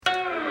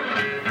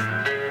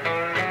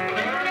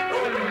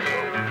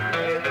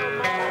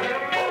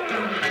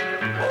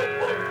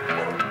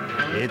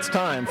It's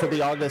time for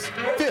the August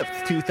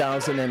 5th,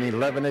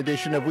 2011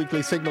 edition of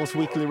Weekly Signals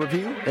Weekly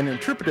Review, an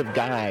interpretive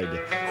guide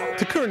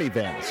to current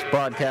events,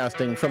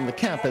 broadcasting from the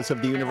campus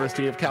of the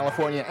University of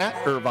California at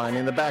Irvine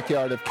in the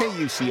backyard of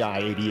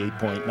KUCI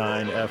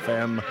 88.9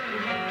 FM.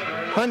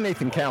 I'm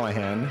Nathan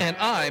Callahan. And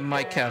I'm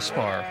Mike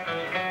Kaspar.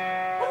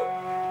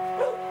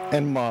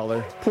 And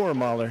Mahler. Poor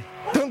Mahler.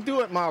 Don't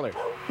do it, Mahler.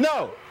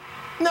 No!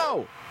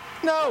 No!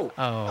 No!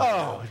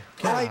 Oh,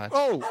 God.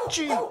 Oh,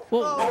 gee. Whoa,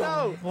 Oh,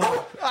 no.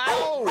 whoa.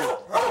 Ow!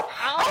 Ow!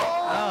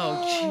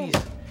 Oh,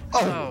 jeez.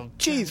 Oh,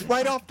 jeez,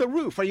 right off the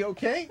roof. Are you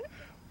okay?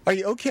 Are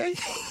you okay?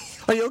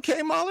 Are you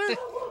okay, Mahler?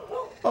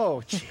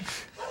 Oh,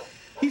 jeez.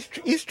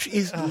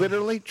 He's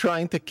literally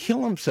trying to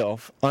kill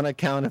himself on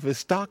account of his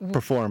stock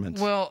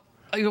performance. Well,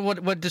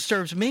 what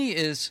disturbs me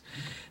is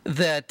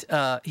that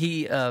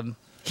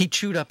he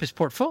chewed up his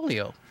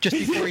portfolio just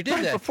before he did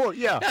Right that. before,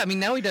 yeah. I mean,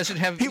 now he doesn't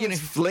have... He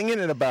was flinging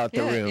it about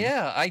the room.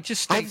 Yeah,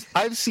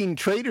 I've seen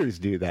traders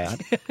do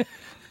that,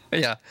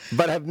 yeah.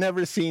 but I've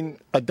never seen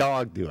a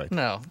dog do it.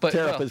 No, but...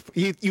 Tear up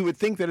you would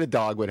think that a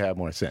dog would have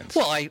more sense.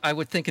 Well, I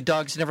would think a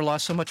dog's never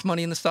lost so much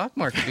money in the stock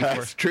market before.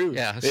 That's true.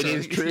 Yeah, It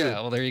is true. Yeah,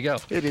 well, there you go.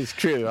 It is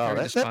true. Oh,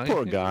 that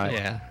poor guy.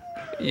 Yeah.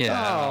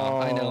 Yeah, Oh,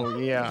 I know.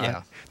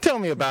 Yeah. Tell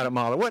me about it,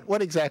 Mahler.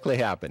 What exactly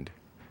happened?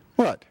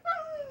 What?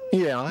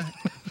 Yeah.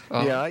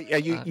 Yeah.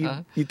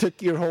 You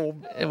took your whole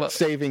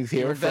savings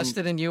here. You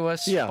invested in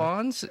U.S. Yeah.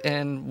 bonds,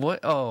 and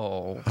what?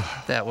 Oh,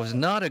 that was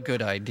not a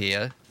good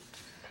idea.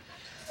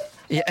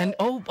 Yeah, and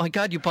oh my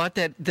God, you bought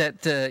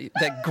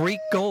that Greek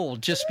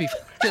gold just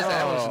before.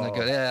 That wasn't a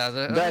good. Yeah,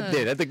 that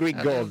did it. The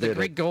Greek gold did it. The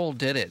Greek gold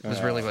did it.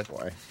 Was really what.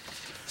 Boy.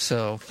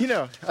 So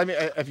I mean,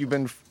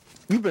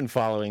 you've been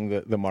following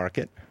the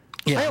market.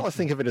 Yeah. I always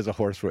think of it as a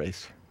horse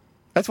race.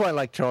 That's why I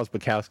like Charles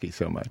Bukowski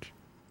so much.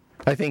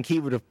 I think he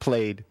would have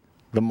played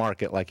the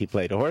market like he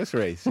played a horse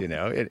race,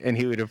 and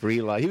he would have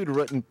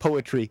written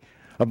poetry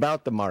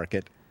about the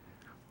market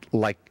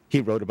like he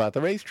wrote about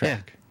the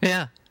racetrack.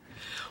 Yeah.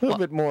 A little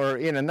bit more,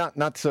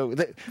 not so.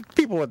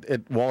 People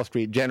at Wall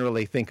Street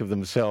generally think of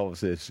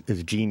themselves as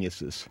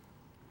geniuses.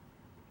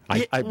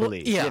 I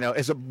believe,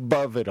 as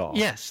above it all.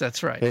 Yes,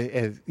 that's right.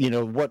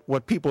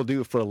 What people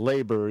do for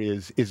labor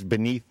is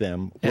beneath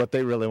them. Yeah. What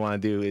they really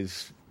want to do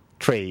is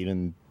trade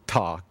and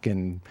talk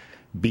and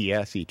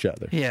BS each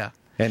other. Yeah.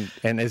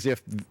 And as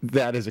if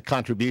that is a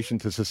contribution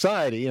to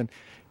society, and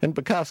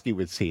Bukowski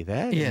would see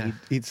that, yeah. and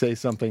he'd say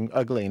something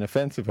ugly and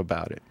offensive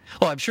about it.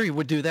 Oh, I'm sure he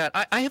would do that.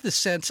 I have the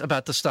sense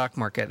about the stock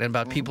market and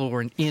about people who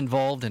are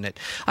involved in it.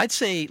 I'd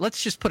say,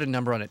 let's just put a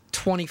number on it,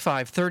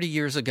 25, 30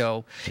 years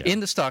ago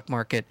in the stock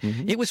market,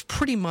 it was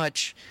pretty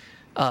much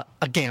a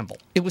gamble.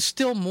 It was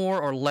still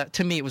more or less,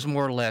 to me, it was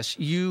more or less,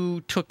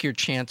 you took your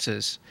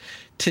chances.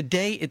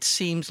 Today, it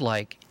seems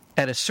like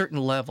at a certain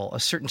level, a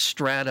certain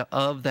strata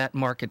of that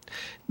market,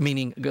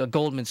 meaning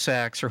Goldman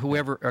Sachs or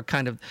whoever are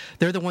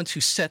they're the ones who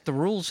set the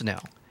rules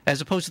now, as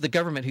opposed to the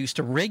government who used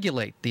to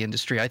regulate the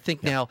industry. I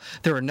think now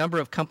there are a number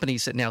of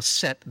companies that now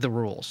set the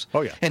rules.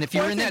 Oh, yeah. And if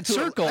you're in that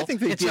circle, I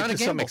think they it's did not a to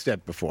gamble. some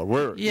extent before.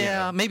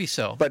 Maybe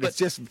so. But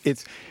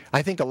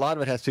I think a lot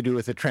of it has to do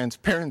with the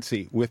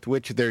transparency with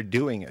which they're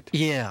doing it.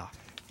 Yeah.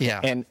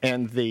 Yeah.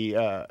 And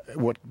the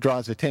what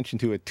draws attention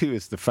to it, too,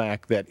 is the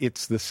fact that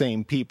it's the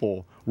same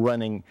people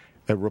running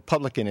a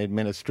Republican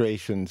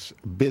administration's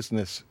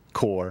business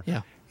core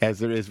as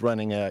there is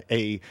running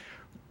a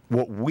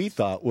what we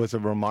thought was a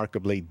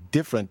remarkably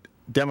different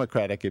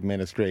Democratic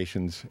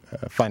administration's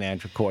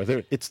financial core.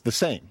 It's the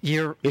same.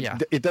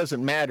 It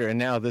doesn't matter, and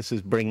now this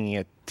is bringing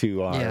it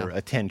to our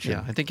attention.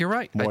 Yeah, I think you're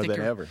right. More than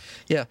ever.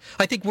 Yeah,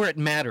 I think where it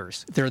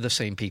matters, they're the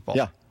same people.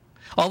 Yeah.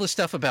 All the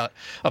stuff about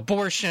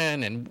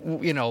abortion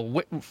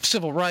and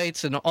civil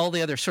rights and all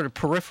the other sort of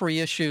periphery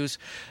issues,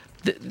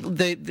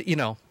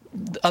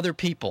 other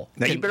people.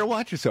 Now you better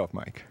watch yourself,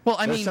 Mike. Well,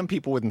 I mean, some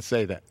people wouldn't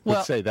say that.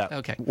 Would say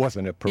that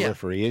wasn't a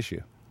periphery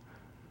issue.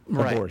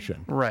 Right.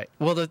 Abortion. Right.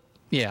 Well,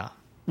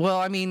 Well,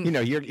 I mean,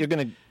 you're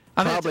going to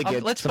probably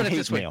get let's some put it hate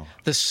this way: mail.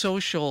 the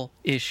social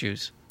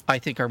issues, I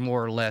think, are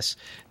more or less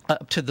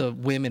up to the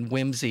whim and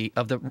whimsy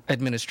of the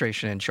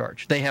administration in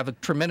charge. They have a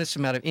tremendous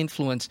amount of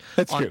influence.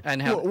 That's true.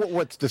 And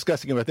what's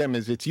disgusting about them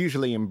is it's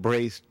usually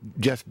embraced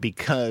just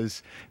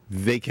because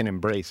they can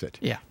embrace it.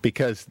 Yeah.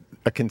 Because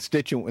a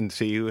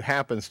constituency who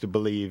happens to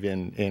believe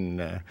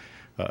in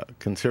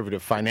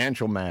conservative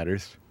financial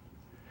matters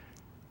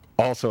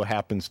also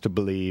happens to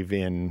believe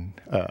in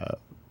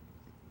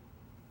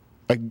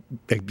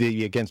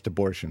against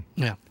abortion.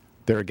 Yeah.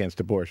 They're against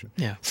abortion.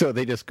 Yeah. So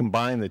they just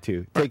combine the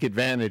two, take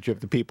advantage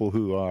of the people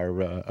who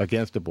are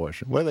against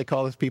abortion. What do they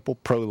call those people?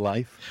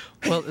 Pro-life?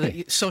 Well,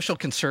 social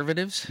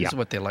conservatives is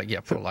what they like. Yeah,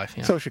 pro-life.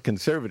 Yeah. Social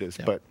conservatives.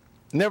 Yeah. But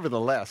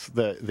nevertheless,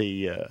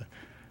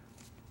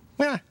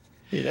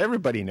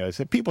 everybody knows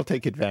that people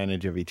take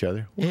advantage of each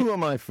other. Who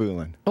am I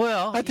fooling?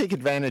 Well, I take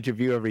advantage of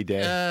you every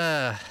day.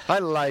 I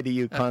lie to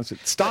you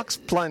constantly. Stocks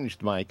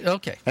plunged, Mike.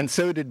 Okay. And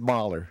so did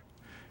Mahler.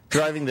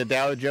 driving the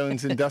Dow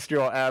Jones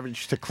Industrial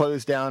Average to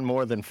close down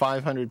more than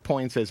 500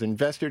 points as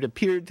investors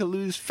appeared to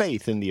lose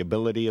faith in the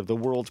ability of the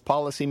world's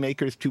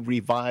policymakers to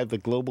revive the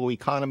global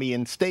economy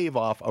and stave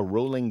off a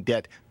rolling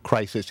debt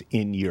crisis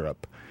in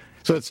Europe.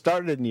 So it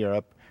started in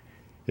Europe.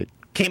 It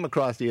came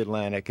across the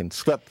Atlantic and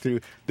swept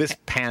through this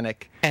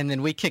panic. And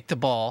then we kicked the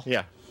ball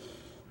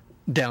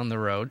down the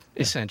road,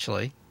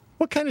 essentially.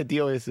 What kind of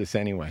deal is this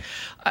anyway?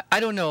 I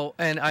don't know,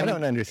 and I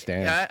don't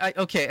understand.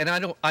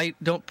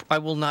 I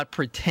will not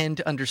pretend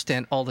to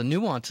understand all the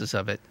nuances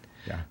of it.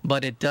 Yeah.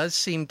 But it does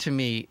seem to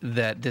me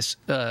that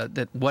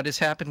that what has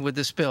happened with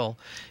this bill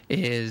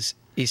is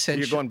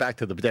essentially. You're going back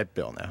to the debt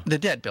bill now. The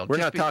debt bill. We're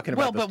not talking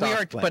about the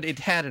stock plan. But it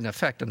had an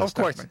effect on the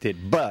stock market. Of course it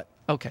did, but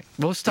okay.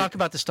 Well, let's talk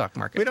about the stock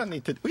market. We don't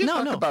need to. We can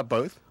talk about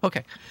both.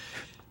 Okay.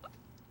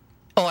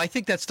 Oh, I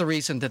think that's the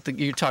reason that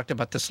you talked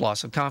about this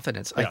loss of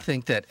confidence. Yeah. I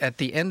think that at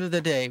the end of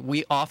the day,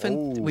 we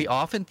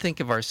often think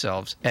of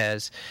ourselves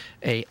as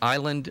an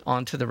island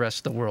onto the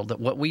rest of the world,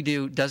 that what we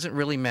do doesn't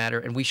really matter,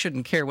 and we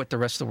shouldn't care what the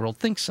rest of the world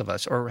thinks of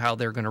us or how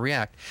they're going to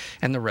react.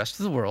 And the rest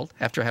of the world,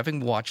 after having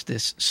watched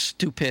this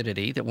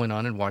stupidity that went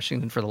on in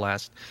Washington for the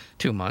last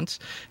 2 months,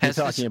 You're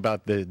talking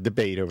about the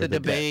debate over the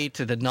debate,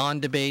 debt. the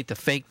non-debate, the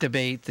fake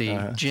debate,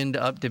 the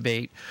ginned-up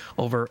debate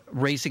over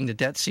raising the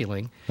debt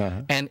ceiling,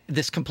 and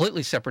this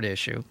completely separate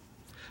issue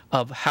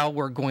of how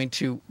we're going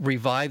to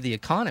revive the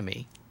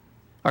economy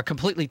are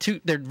completely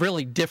they're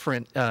really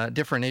different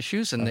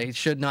issues, and they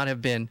should not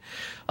have been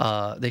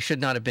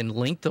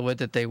linked the way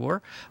that they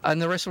were.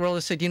 And the rest of the world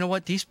has said, you know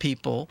what, these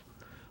people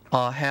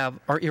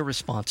are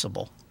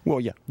irresponsible.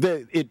 Well, yeah,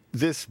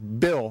 this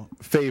bill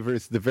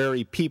favors the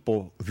very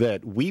people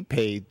that we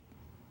paid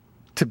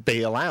to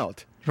bail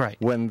out. Right.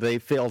 When they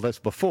failed us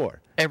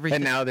before. Everything.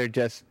 And now they're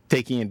just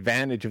taking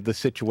advantage of the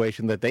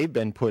situation that they've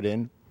been put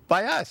in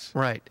by us.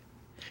 Right.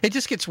 It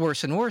just gets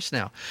worse and worse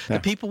now. Yeah.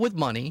 The people with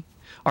money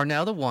are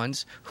now the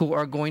ones who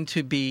are going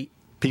to be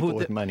people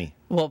with money.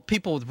 Well,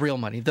 people with real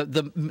money.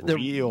 The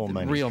real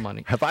money. Real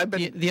money. Have I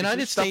been the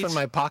United States stuff in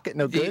my pocket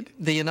no good?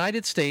 The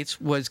United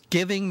States was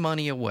giving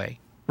money away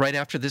right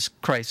after this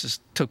crisis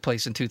took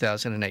place in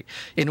 2008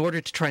 in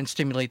order to try and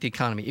stimulate the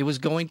economy. It was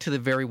going to the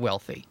very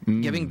wealthy,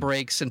 giving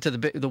breaks into the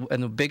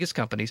biggest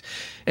companies,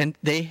 and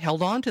they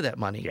held on to that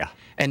money. Yeah.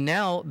 And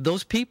now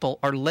those people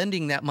are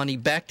lending that money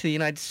back to the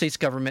United States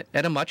government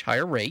at a much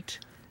higher rate.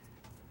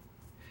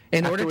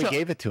 After we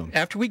gave it to them.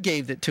 After we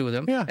gave it to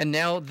them. Yeah. And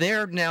now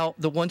they're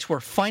the ones who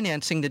are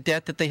financing the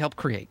debt that they helped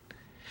create.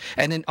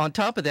 And then on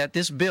top of that,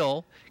 this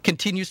bill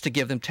continues to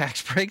give them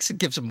tax breaks. It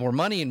gives them more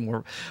money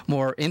and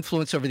more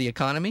influence over the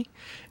economy.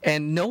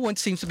 And no one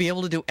seems to be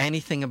able to do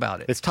anything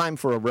about it. It's time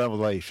for a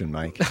revelation,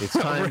 Mike. It's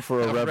time for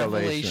a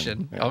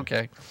revelation. Yeah.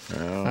 Okay.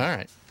 All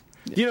right.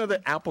 You know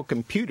that Apple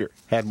Computer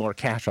had more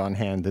cash on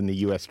hand than the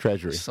U.S.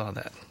 Treasury. I saw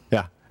that.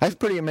 Yeah. That's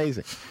pretty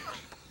amazing.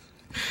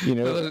 You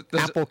know,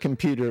 Apple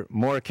Computer,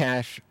 more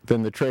cash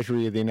than the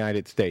Treasury of the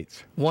United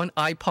States. One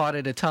iPod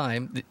at a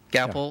time,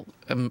 Apple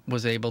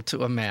was able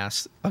to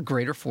amass a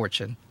greater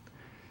fortune,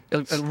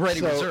 already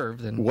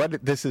reserved.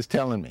 What this is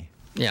telling me,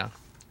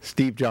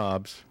 Steve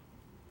Jobs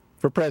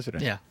for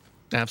president. Yeah,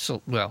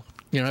 absolutely. Well,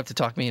 you don't have to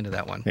talk me into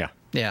that one. Yeah.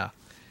 Yeah.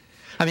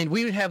 I mean,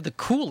 we would have the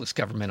coolest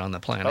government on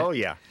the planet. Oh,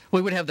 yeah.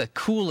 We would have the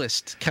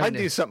coolest kind of... I'd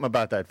do something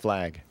about that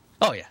flag.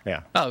 Oh, yeah.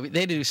 Yeah. Oh,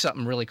 they'd do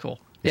something really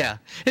cool. Yeah.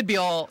 It'd be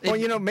all... Well,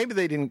 you know, maybe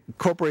they didn't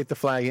incorporate the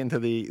flag into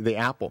the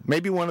apple.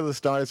 Maybe one of the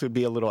stars would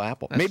be a little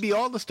apple. Maybe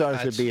all the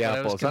stars would be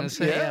apples. I was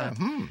say,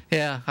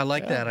 yeah, I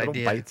like that little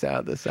idea. Bites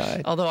out the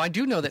side. Although I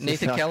do know that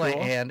Nathan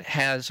Callahan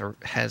has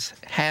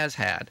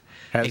had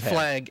a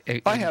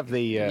flag. I have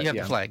the... you have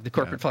the flag, the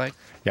corporate flag?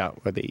 Yeah,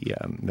 I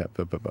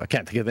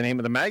can't think of the name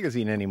of the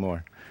magazine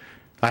anymore.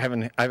 I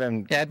haven't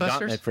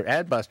gotten it for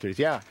Adbusters.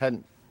 Yeah,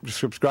 hadn't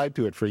subscribed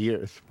to it for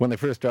years. When they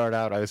first started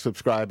out, I was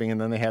subscribing,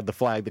 and then they had the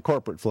flag, the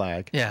corporate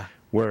flag,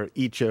 where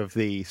each of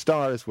the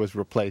stars was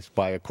replaced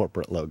by a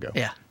corporate logo.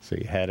 Yeah. So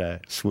you had a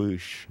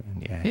swoosh,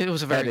 and it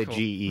was a very cool,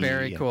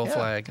 GE, cool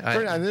flag.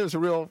 It was a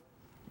real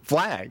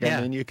flag. Yeah.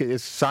 I mean, it's the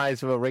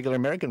size of a regular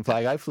American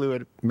flag. I flew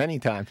it many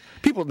times.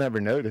 People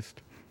never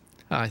noticed.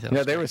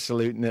 They were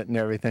saluting it and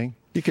everything.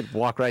 You could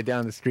walk right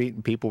down the street,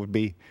 and people would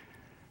be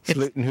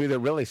saluting who they're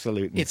really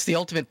saluting. It's the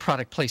ultimate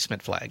product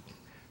placement flag.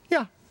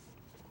 Yeah.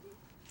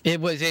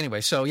 It was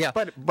anyway, so yeah.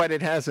 But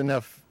it has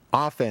enough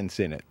offense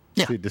in it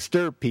to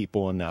disturb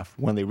people enough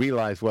when they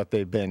realize what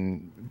they've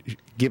been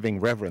giving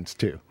reverence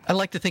to. I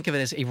like to think of it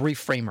as a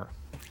reframer.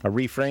 A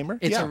reframer?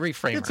 It's a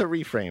reframer. It's a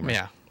reframer.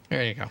 Yeah,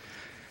 there you go.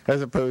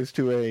 As opposed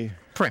to a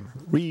framer.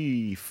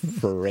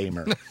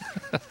 Reframer.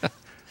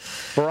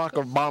 Barack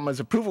Obama's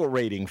approval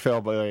rating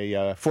fell by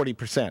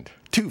 40%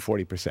 to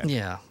 40%.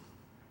 Yeah.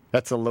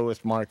 That's the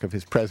lowest mark of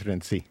his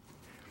presidency.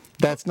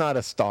 That's not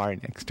a star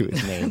next to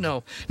his name.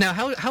 No. Now,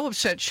 how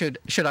upset should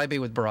I be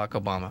with Barack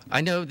Obama?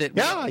 I know that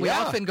we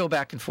often go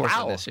back and forth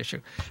on this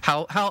issue.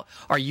 How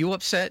are you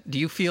upset? Do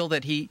you feel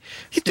that he's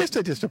just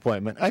a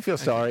disappointment? I feel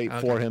sorry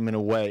for him in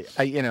a way.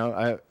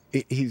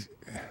 He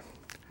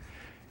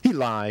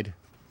lied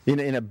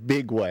in a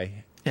big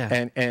way.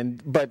 Yeah.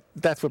 But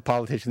that's what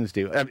politicians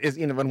do.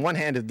 On one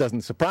hand, it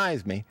doesn't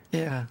surprise me.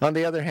 Yeah. On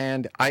the other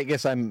hand, I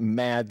guess I'm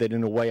mad that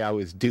in a way I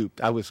was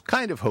duped. I was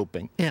kind of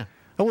hoping. Yeah.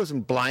 I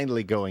wasn't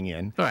blindly going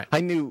in. Right.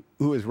 I knew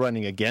who was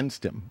running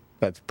against him.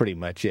 That's pretty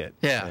much it.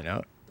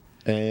 Yeah.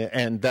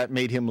 And that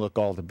made him look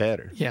all the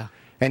better. Yeah.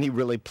 And he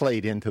really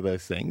played into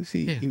those things.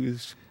 He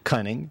was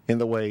cunning in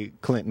the way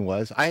Clinton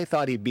was. I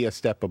thought he'd be a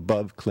step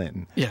above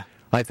Clinton. Yeah.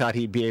 I thought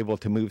he'd be able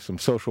to move some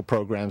social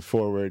programs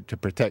forward to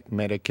protect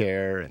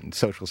Medicare and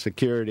Social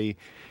Security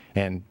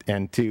and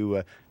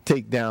to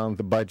take down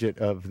the budget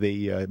of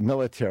the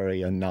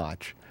military a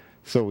notch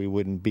so we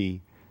wouldn't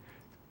be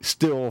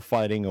still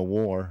fighting a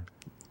war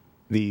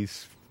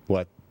these,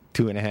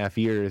 2.5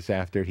 years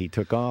after he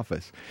took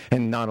office.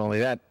 And not only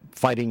that,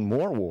 fighting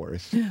more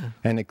wars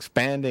and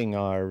expanding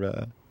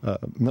our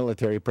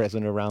military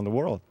presence around the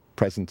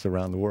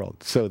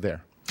world. So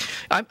there.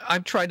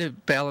 I've tried to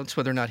balance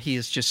whether or not he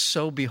is just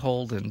so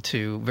beholden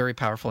to very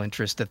powerful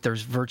interests that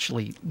there's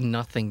virtually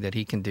nothing that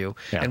he can do.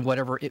 Yeah. And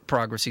whatever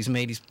progress he's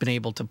made, he's been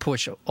able to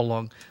push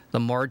along the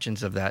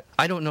margins of that.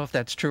 I don't know if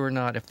that's true or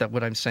not, if that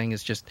what I'm saying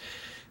is just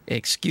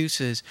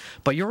excuses.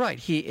 But you're right.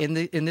 He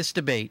in this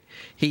debate,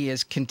 he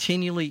has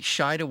continually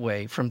shied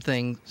away from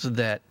things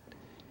that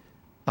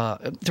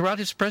throughout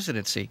his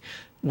presidency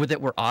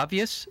that were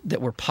obvious,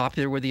 that were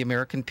popular with the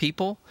American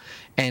people,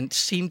 and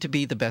seemed to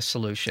be the best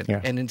solution. Yeah.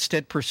 And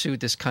instead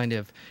pursued this kind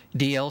of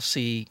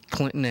DLC,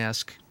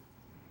 Clinton-esque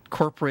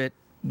corporate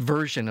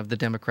version of the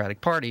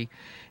Democratic Party.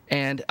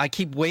 And I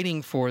keep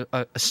waiting for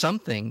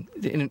something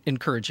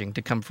encouraging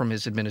to come from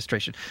his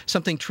administration,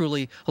 something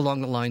truly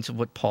along the lines of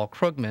what Paul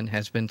Krugman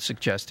has been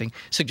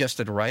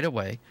suggested right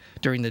away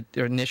during the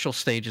initial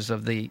stages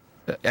of the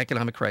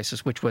economic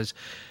crisis, which was,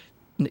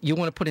 you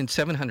want to put in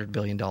 $700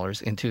 billion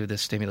into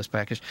this stimulus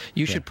package.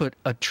 You should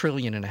put $1.5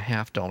 trillion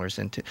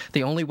into.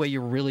 The only way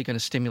you're really going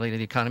to stimulate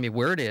the economy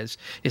where it is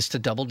to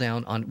double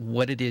down on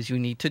what it is you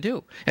need to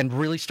do and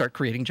really start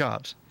creating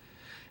jobs.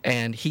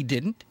 And he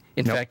didn't.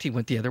 In fact, he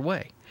went the other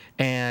way.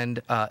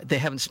 And they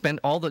haven't spent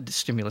all the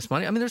stimulus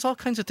money. I mean, there's all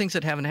kinds of things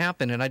that haven't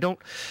happened, and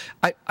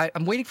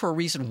I'm waiting for a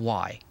reason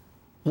why.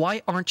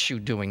 Why aren't you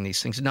doing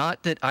these things?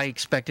 Not that I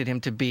expected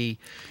him to be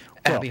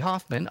Abbie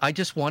Hoffman. I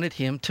just wanted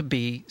him to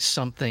be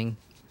something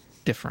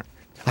different.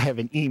 I have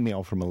an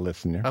email from a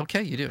listener.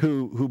 Okay, you do.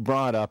 Who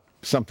brought up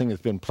something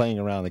that's been playing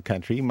around the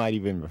country. You might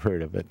even have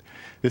heard of it.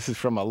 This is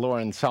from a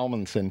Lauren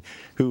Salmonson,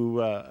 who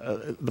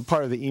the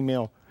part of the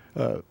email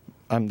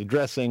I'm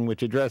addressing,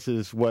 which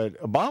addresses what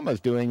Obama's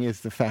doing,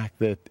 is the fact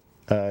that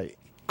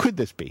could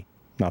this be,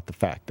 not the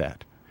fact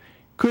that,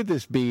 could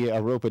this be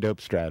a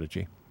rope-a-dope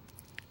strategy,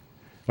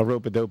 a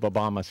rope-a-dope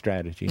Obama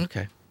strategy?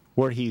 Okay.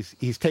 Where he's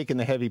taking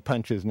the heavy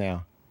punches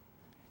now,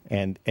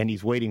 and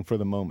he's waiting for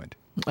the moment.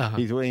 Uh-huh.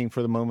 He's waiting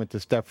for the moment to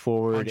step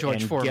forward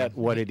and get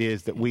what it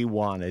is that we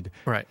wanted.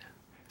 Right.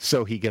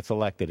 So he gets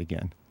elected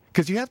again.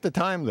 Because you have to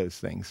time those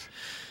things.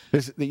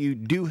 You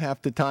do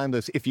have to time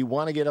those. If you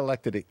want to get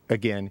elected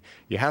again,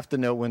 you have to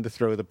know when to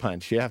throw the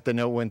punch. You have to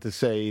know when to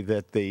say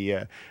that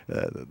the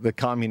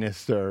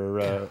communists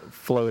are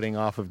floating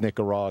off of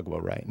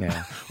Nicaragua right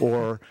now.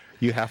 Or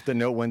you have to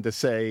know when to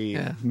say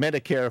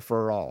Medicare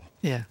for all.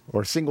 Yeah.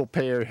 Or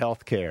single-payer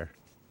health care.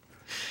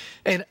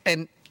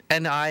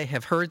 And I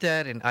have heard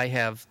that, and I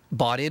have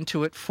bought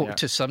into it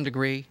to some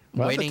degree.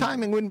 Well, the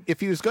timing wouldn't. If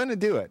he was going to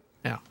do it,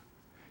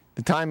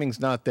 the timing's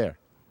not there.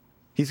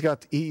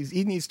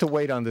 He needs to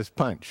wait on this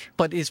punch.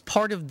 But is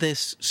part of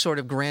this sort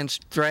of grand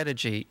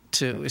strategy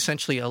to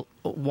essentially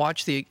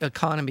watch the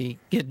economy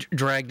get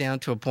dragged down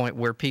to a point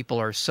where people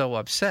are so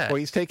upset? Well,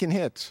 he's taking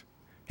hits.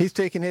 He's,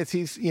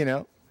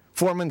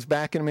 Foreman's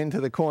backing him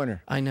into the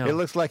corner. I know. It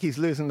looks like he's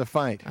losing the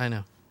fight. I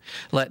know.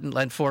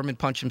 Let Foreman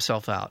punch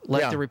himself out.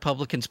 Let the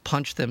Republicans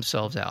punch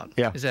themselves out.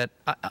 Yeah. Is that?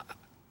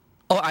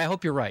 I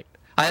hope you're right.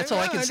 That's all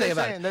I can say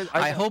about it.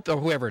 I hope, or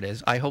whoever it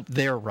is, I hope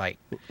they're right.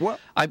 Well,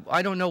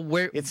 I don't know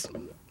where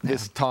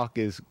this talk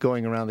is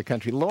going around the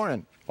country.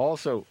 Lauren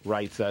also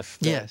writes us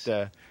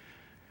that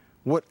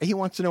what he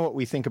wants to know what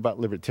we think about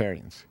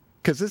libertarians,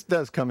 because this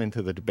does come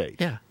into the debate.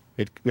 Yeah.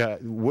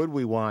 Would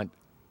we want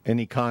an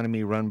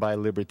economy run by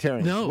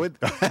libertarians? No.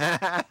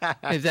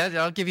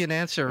 I'll give you an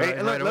answer right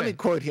away. Let me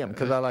quote him,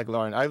 because I like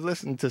Lauren. I've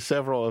listened to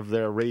several of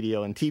their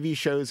radio and TV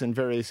shows and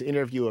various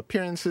interview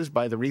appearances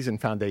by the Reason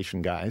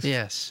Foundation guys.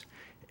 Yes.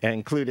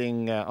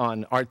 Including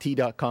on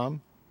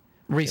RT.com.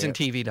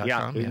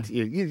 ReasonTV.com. Yeah.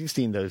 You've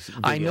seen those videos.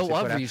 I know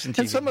of Reason TV.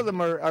 And some of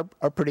them are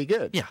pretty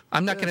good. Yeah,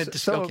 I'm not going to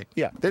dispute.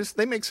 Yeah,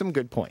 they make some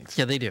good points.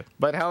 Yeah, they do.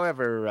 But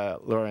however,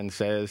 Lauren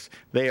says,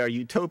 they are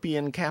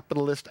utopian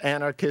capitalist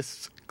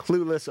anarchists,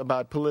 clueless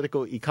about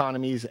political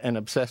economies, and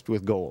obsessed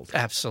with gold.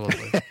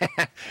 Absolutely.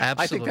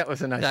 I think that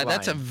was a nice line.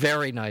 That's a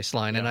very nice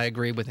line, and I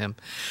agree with him.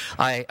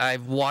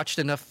 I've watched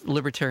enough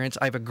libertarians.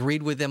 I've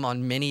agreed with them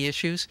on many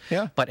issues.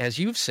 Yeah. But as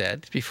you've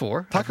said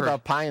before... Talk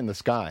about pie in the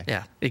sky.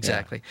 Yeah,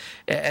 exactly.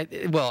 Yeah.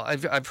 Well,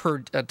 I've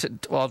heard,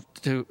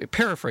 to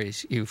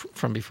paraphrase you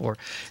from before,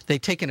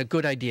 they've taken a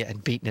good idea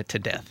and beaten it to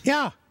death.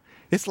 Yeah.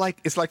 It's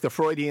like the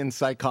Freudian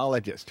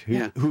psychologist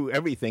who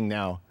everything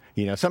now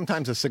You know,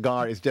 sometimes a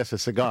cigar is just a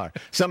cigar.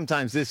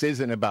 Sometimes this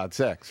isn't about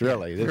sex,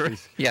 really. This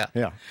is, yeah.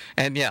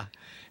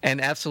 And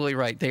absolutely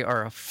right. They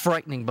are a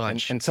frightening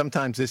bunch. And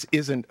sometimes this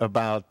isn't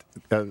about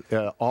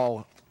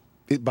all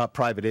about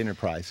private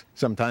enterprise.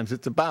 Sometimes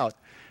it's about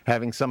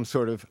having some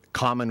sort of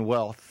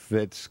commonwealth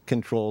that's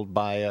controlled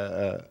by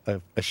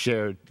a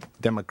shared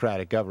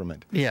democratic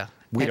government. Yeah.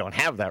 We don't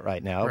have that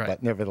right now,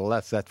 but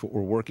nevertheless, that's what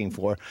we're working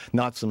for,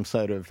 not some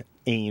sort of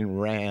Ayn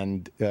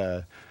Rand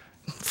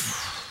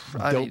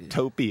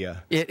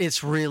doptopia.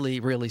 It's really,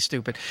 really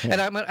stupid. Yeah.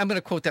 And I'm going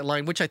to quote that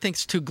line, which I think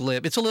is too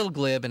glib. It's a little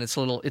glib, and it's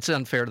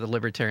unfair to the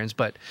libertarians.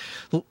 But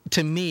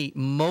to me,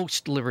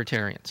 most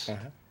libertarians,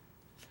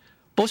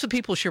 most of the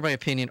people who share my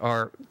opinion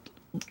are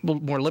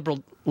more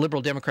liberal,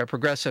 Democrat,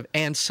 progressive,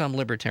 and some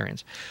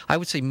libertarians. I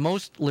would say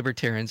most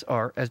libertarians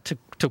are,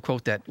 to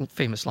quote that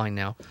famous line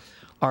now,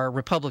 are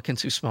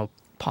Republicans who smoke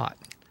pot.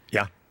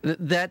 Yeah.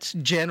 That's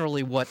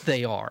generally what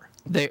they are.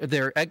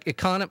 Their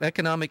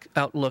economic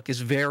outlook is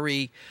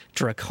very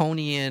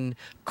draconian,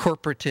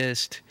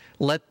 corporatist,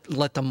 let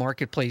the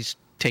marketplace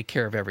take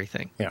care of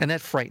everything. Yeah. And that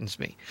frightens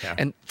me. Yeah.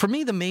 And for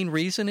me, the main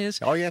reason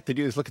is... all you have to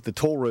do is look at the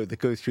toll road that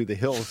goes through the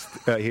hills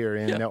here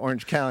in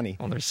Orange County.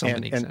 Well, there's so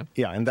many.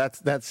 And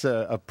that's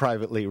a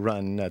privately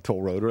run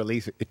toll road, or at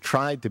least it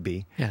tried to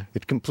be. Yeah.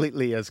 It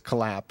completely has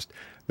collapsed.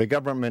 The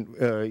government,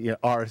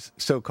 our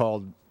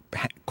so-called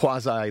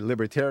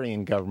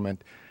quasi-libertarian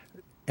government,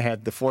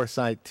 had the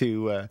foresight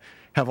to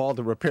have all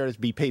the repairs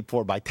be paid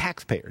for by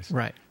taxpayers.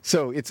 Right.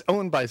 So it's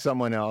owned by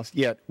someone else,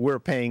 yet we're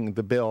paying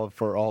the bill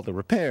for all the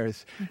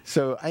repairs.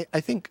 So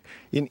I think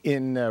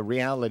in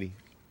reality,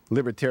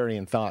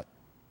 libertarian thought,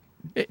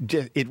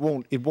 it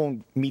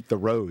won't meet the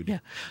road. Yeah.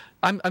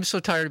 I'm so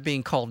tired of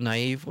being called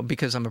naive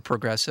because I'm a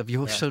progressive.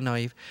 You're so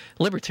naive.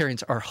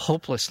 Libertarians are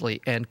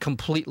hopelessly and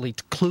completely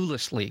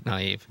cluelessly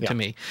naive to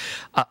me.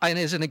 And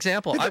as an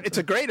example, it's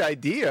a great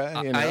idea.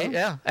 You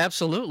know?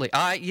 Absolutely.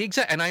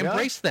 And I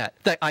embrace that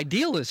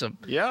idealism.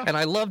 Yeah. And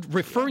I loved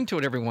referring to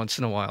it every once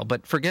in a while.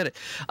 But forget it.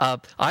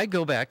 I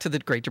go back to the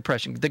Great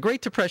Depression. The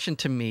Great Depression,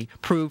 to me,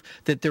 proved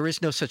that there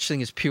is no such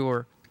thing as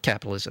pure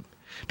capitalism.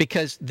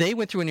 Because they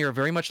went through an era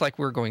very much like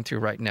we're going through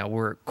right now,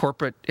 where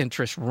corporate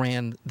interests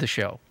ran the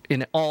show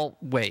in all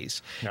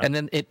ways. Yeah. And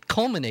then it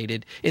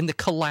culminated in the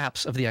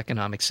collapse of the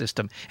economic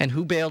system. And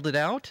who bailed it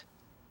out?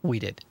 We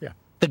did. Yeah.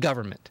 The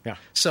government. Yeah.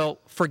 So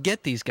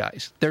forget these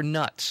guys. They're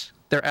nuts.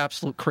 They're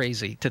absolute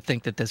crazy to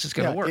think that this is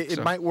going to work.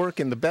 It might work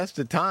in the best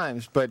of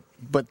times, but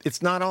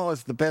it's not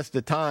always the best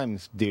of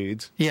times,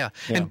 dudes. Yeah.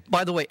 And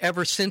by the way,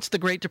 ever since the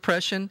Great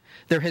Depression,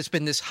 there has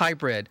been this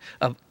hybrid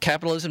of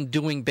capitalism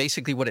doing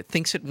basically what it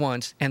thinks it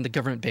wants and the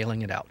government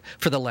bailing it out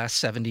for the last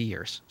 70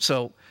 years.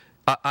 So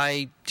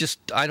I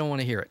don't want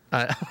to hear it.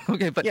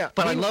 Okay, but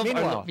I love.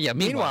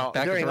 Meanwhile,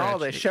 during all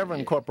the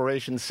Chevron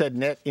Corporation said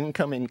net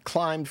income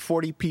climbed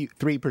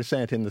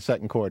 43% in the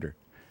second quarter.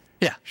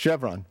 Yeah.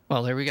 Chevron.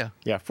 Well, there we go.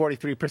 Yeah,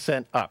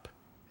 43% up.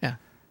 Yeah.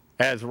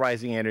 As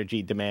rising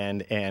energy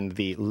demand and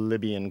the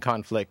Libyan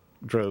conflict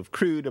drove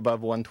crude above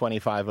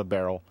 $125 a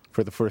barrel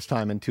for the first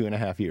time in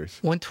 2.5 years.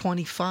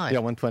 125. Yeah,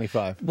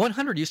 125.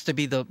 100 used to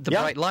be the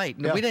bright light.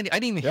 Yeah. I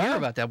didn't even hear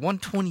about that.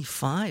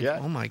 125. Yeah.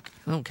 Oh my.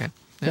 Okay.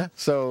 Yeah.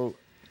 So.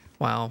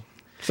 Wow.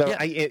 So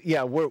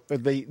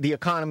the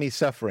economy's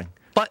suffering.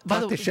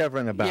 Talk to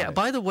Chevron about it. Yeah.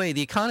 By the way,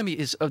 the economy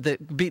is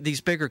these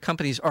bigger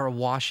companies are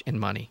awash in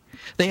money.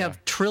 They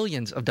have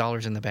trillions of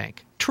dollars in the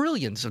bank,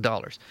 trillions of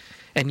dollars,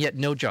 and yet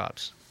no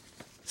jobs.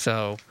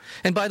 So,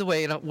 and by the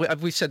way,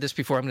 we've said this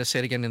before. I'm going to say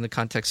it again in the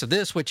context of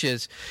this, which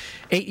is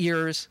 8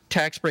 years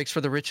tax breaks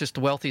for the richest,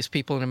 wealthiest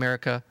people in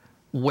America.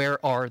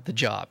 Where are the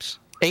jobs?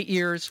 8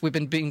 years. We've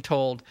been being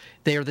told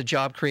they are the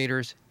job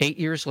creators. 8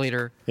 years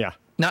later. Yeah.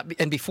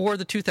 And before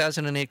the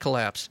 2008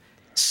 collapse.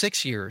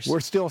 6 years. We're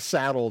still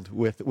saddled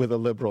with a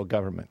liberal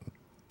government.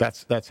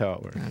 That's how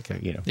it works. Okay.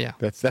 You know. Yeah.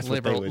 That's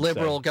liberal what they would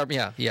say.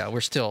 government. Yeah.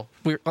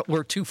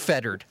 We're too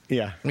fettered.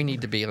 Yeah. We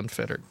need to be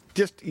unfettered.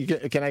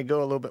 Can I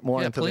go a little bit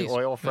more into please. the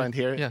oil front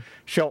here? Yeah.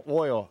 Shell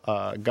Oil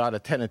got a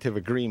tentative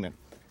agreement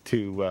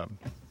to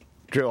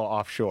drill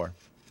offshore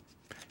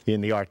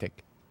in the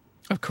Arctic.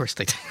 Of course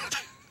they did.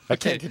 A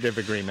tentative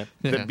agreement.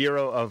 Yeah. The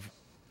Bureau of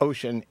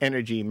Ocean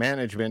Energy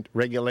Management,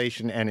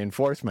 Regulation, and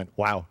Enforcement.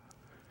 Wow.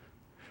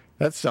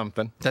 That's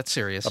something. That's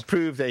serious.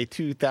 Approved a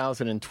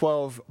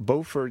 2012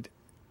 Beaufort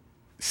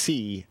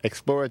Sea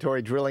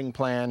exploratory drilling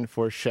plan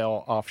for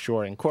Shell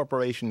Offshore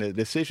Incorporation, a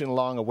decision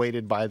long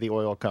awaited by the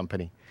oil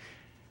company,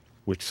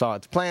 which saw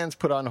its plans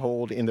put on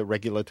hold in the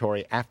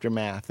regulatory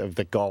aftermath of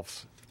the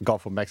Gulf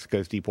of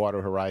Mexico's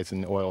Deepwater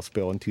Horizon oil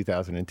spill in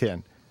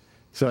 2010.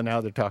 So now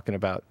they're talking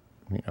about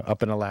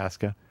up in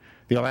Alaska.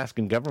 The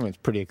Alaskan government's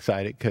pretty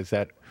excited because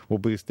that will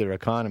boost their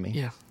economy.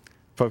 Yeah.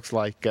 Folks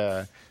like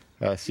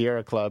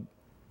Sierra Club.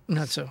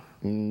 Not so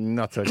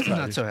excited.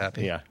 Not so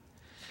happy. Yeah.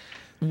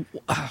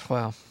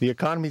 Wow. The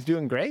economy's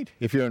doing great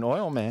if you're an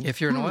oil man.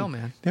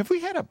 Have we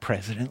had a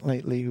president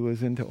lately who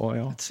was into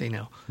oil? Let's see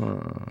now.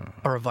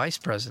 Or a vice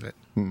president.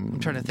 I'm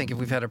trying to think if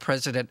we've had a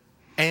president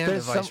and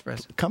There's the vice some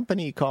president.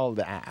 company called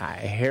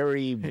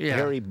Harry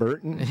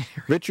Burton,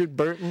 Richard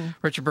Burton.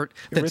 Richard Burton.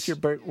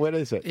 Richard Burton. What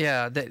is it?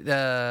 Yeah, that's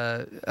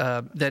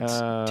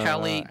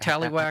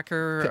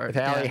Tallywhacker.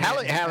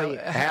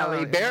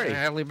 Halle Berry.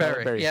 Halle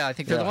Berry. Yeah, I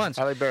think they're the ones.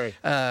 Halle Berry.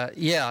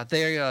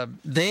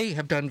 They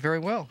have done very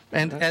well,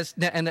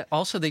 and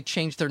also they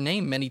changed their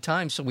name many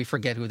times, so we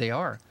forget who they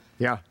are.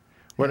 Yeah.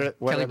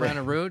 Kelly Brown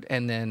and Root,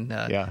 and then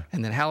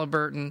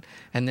Halliburton,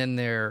 and then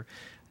they're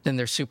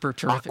super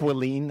terrific.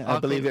 Aqualine, I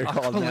believe they're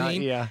called now.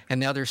 Yeah. And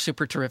now they're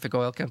super terrific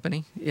oil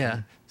company.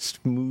 Yeah.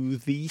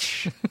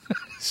 Smoothish.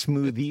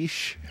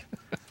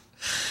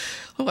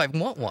 Oh, I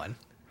want one.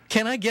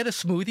 Can I get a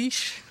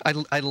smoothish?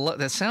 I love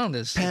that sound.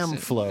 Is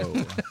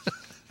Pamflo.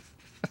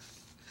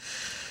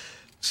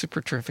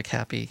 Super terrific,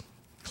 happy,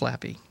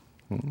 clappy.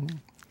 Mm-hmm.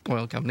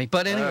 Oil company.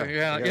 But anyway,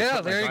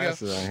 there you go.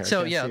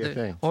 So,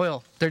 the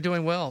oil, they're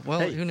doing well.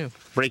 Well, who knew?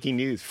 Breaking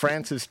news.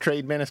 France's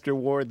trade minister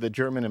warned the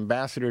German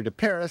ambassador to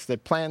Paris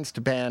that plans to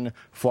ban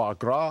foie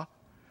gras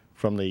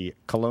from the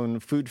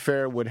Cologne Food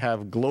Fair would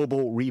have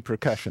global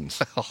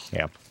repercussions. Oh,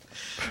 yep.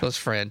 Those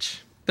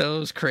French.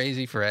 Those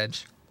crazy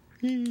French.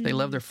 They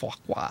love their foie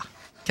gras.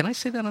 Can I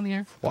say that on the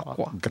air?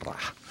 Foie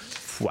gras.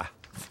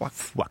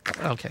 Foie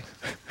gras. Okay.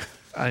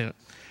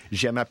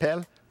 Je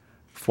m'appelle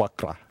foie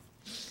gras.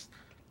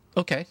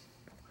 Okay.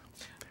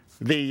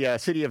 The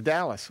city of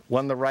Dallas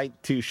won the right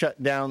to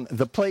shut down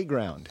the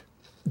playground.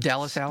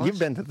 Dallas Alice? You've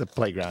been to the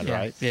playground,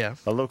 right? Yeah.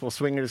 A local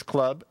swingers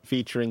club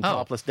featuring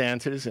topless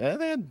dancers.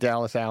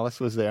 Dallas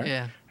Alice was there.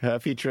 Yeah.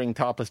 Featuring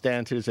topless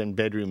dancers and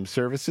bedroom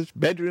services.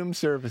 Bedroom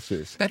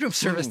service. That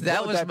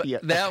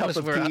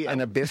was where tea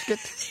and a biscuit.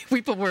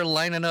 People were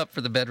lining up for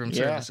the bedroom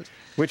services,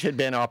 which had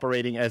been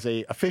operating as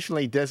a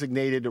officially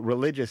designated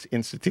religious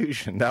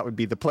institution. That would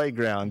be the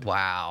playground.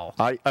 Wow.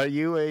 Are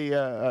you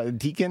a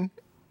deacon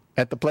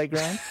at the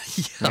playground?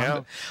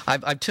 Yeah.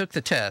 I took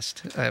the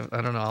test. I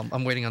don't know.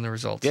 I'm waiting on the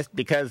results. Just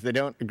because they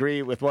don't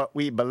agree with what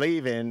we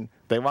believe in,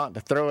 they want to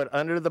throw it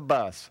under the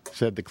bus,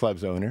 said the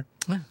club's owner.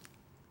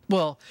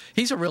 Well,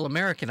 he's a real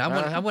American.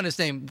 I want his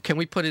name. Can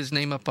we put his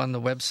name up on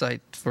the website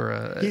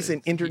for? He's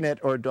an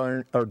internet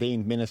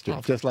ordained minister,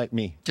 just like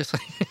me. Just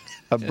like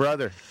a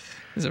brother.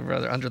 He's a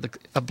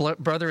brother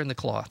brother in the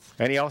cloth.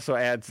 And he also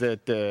adds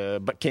that,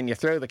 but can you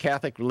throw the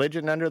Catholic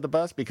religion under the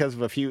bus because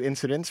of a few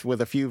incidents with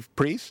a few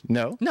priests?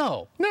 No.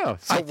 No.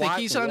 So I think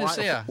he's on his.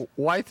 Yeah.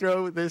 Why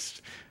throw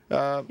this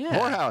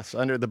whorehouse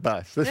under the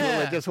bus? This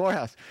religious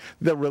whorehouse,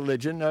 the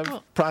religion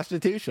of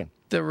prostitution.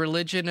 The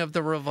religion of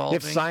the revolving.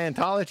 If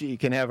Scientology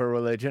can have a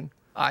religion,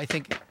 I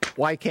think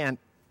why can't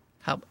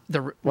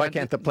the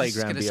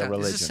playground be a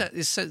religion?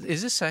 Is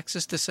this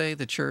sexist to say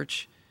the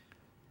church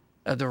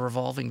of the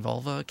revolving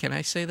vulva? Can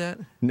I say that?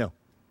 No.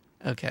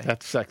 Okay.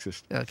 That's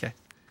sexist. Okay.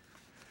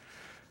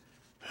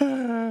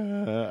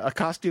 A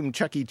costumed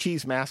Chuck E.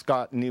 Cheese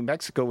mascot in New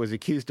Mexico was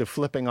accused of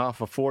flipping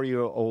off a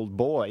 4-year-old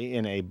boy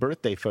in a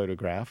birthday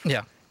photograph.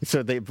 Yeah.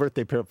 So the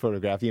birthday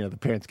photograph, the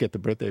parents get the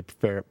birthday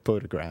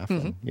photograph.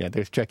 Mm-hmm. And,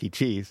 there's Chuck E.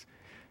 Cheese.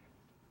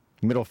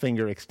 Middle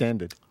finger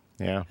extended.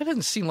 Yeah. That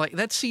doesn't seem like,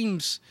 that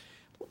seems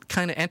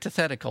kind of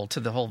antithetical to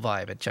the whole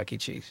vibe at Chuck E.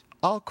 Cheese.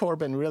 All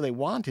Corbin really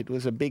wanted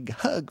was a big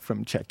hug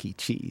from Chuck E.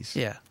 Cheese.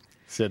 Yeah.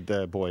 Said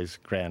the boy's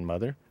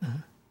grandmother. Uh-huh.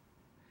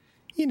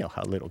 You know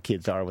how little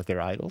kids are with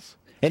their idols.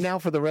 And now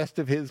for the rest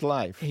of his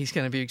life. He's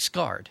going to be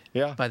scarred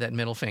by that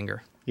middle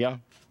finger. Yeah.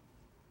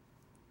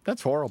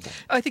 That's horrible.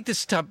 I think this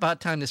is about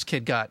time this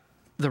kid got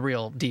the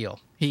real deal.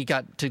 He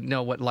got to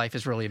know what life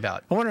is really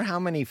about. I wonder how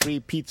many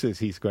free pizzas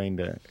he's going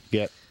to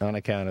get on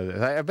account of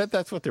this. I bet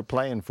that's what they're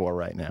playing for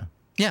right now.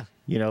 Yeah.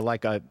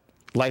 Like a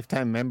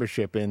lifetime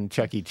membership in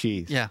Chuck E.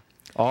 Cheese. Yeah.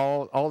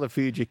 All the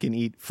food you can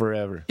eat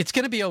forever. It's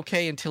going to be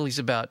okay until he's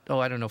about,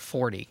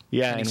 40.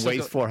 Yeah, and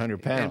weighs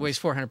 400 pounds. And weighs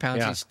 400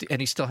 pounds, and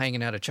he's still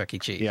hanging out at Chuck E.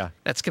 Cheese. Yeah.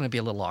 That's going to be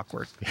a little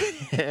awkward.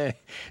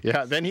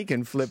 Yeah, then he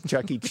can flip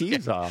Chuck E.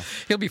 Cheese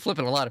off. He'll be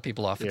flipping a lot of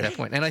people off at that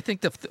point. And I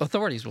think the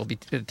authorities will be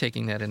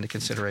taking that into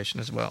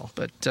consideration as well.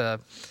 But, yeah?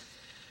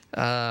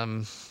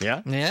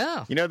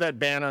 Yeah. You know that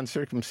ban on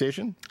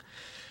circumcision?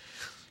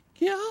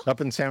 Yeah. Up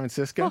in San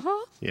Francisco?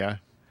 Uh-huh. Yeah.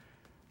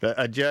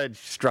 A judge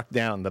struck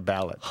down the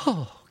ballot.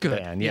 Oh, good.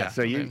 Ban. Yeah.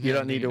 So you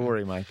don't need to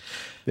worry, Mike.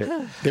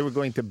 They were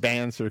going to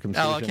ban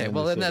circumcision. Oh, okay.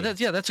 Well,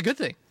 that's a good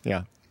thing.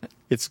 Yeah.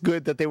 It's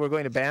good that they were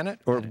going to ban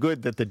it, or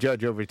good that the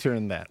judge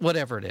overturned that?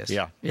 Whatever it is.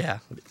 Yeah. Yeah.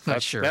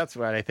 Not sure. That's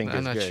what I think is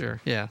good. I'm not sure.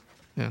 Yeah.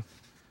 Yeah.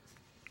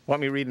 Want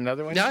me to read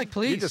another one? Yeah,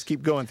 please. You just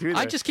keep going through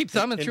there. I just keep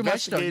thumbing through my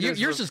stuff.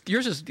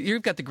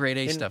 You've got the grade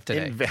A stuff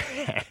today.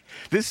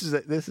 This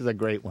is a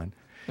great one.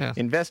 Yeah.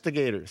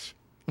 Investigators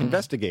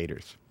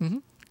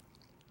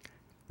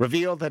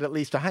revealed that at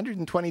least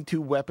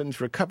 122 weapons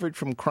recovered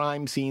from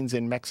crime scenes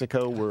in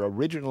Mexico were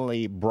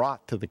originally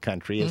brought to the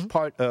country as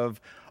part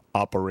of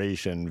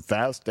Operation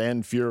Fast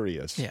and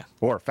Furious. Yeah.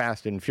 Or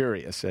Fast and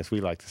Furious, as we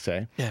like to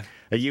say. Yeah.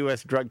 A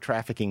U.S. drug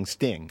trafficking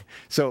sting.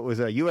 So it was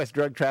a U.S.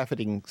 drug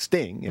trafficking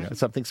sting,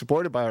 something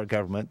supported by our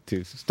government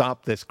to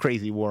stop this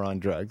crazy war on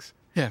drugs.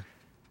 Yeah.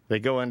 They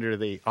go under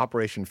the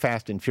Operation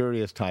Fast and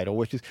Furious title,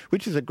 which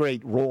is a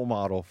great role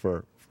model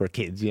for for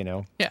kids, you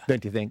know. Yeah.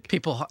 Don't you think?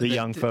 People, the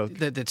young folk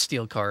that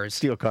steal cars,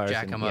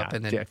 jack them up,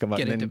 and then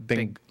get into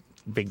big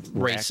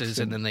races,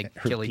 and then they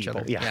kill each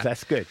other. Yeah,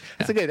 that's good.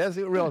 That's good. That's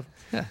a real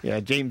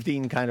James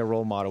Dean kind of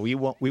role model. We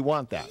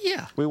want that.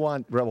 Yeah. We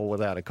want Rebel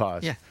Without a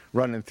Cause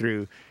running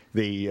through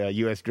the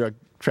U.S. drug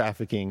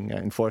trafficking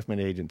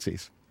enforcement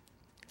agencies.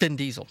 Vin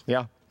Diesel.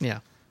 Yeah. Yeah.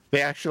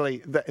 They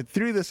actually,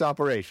 through this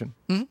operation,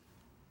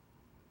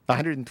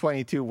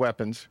 122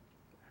 weapons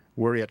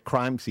were at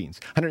crime scenes.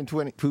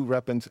 122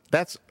 weapons,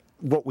 that's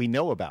what we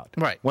know about.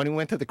 Right. When we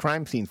went to the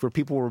crime scenes where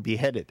people were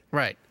beheaded.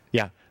 Right.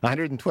 Yeah.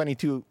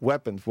 122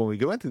 weapons, when we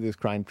go into these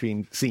crime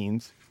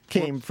scenes,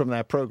 came from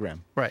that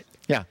program. Right.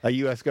 Yeah, a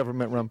U.S.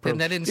 government-run program.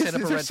 And that didn't set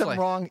up a red flag.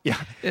 Wrong?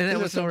 Yeah. And there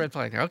was no red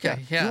flag there. Okay,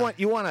 yeah.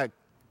 You want to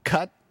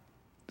cut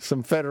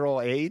some federal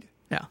aid?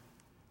 Yeah.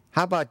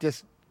 How about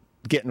just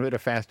getting rid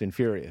of Fast and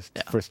Furious,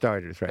 for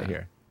starters, right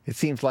here? It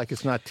seems like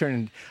it's not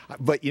turning.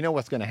 But you know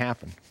what's going to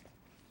happen?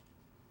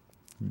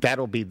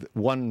 That'll be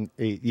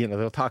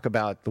they'll talk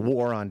about the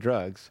war on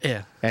drugs.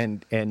 Yeah.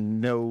 And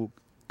no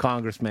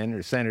congressman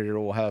or senator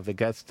will have the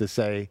guts to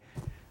say,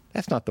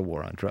 that's not the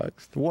war on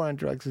drugs. The war on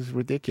drugs is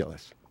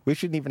ridiculous. We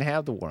shouldn't even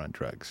have the war on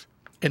drugs.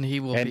 And he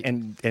will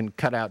and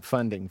cut out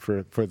funding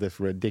for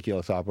this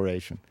ridiculous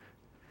operation.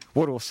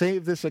 What will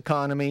save this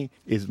economy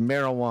is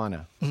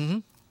marijuana. Mm-hmm.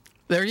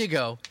 There you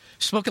go.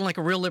 Smoking like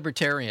a real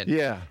libertarian.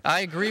 Yeah. I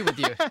agree with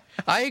you.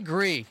 I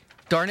agree.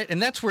 Darn it.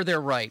 And that's where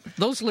they're right.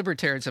 Those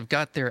libertarians have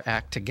got their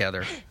act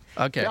together.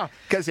 Okay. Yeah,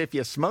 because if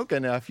you smoke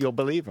enough, you'll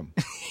believe them.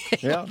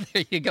 Yeah.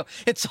 There you go.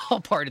 It's all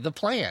part of the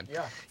plan.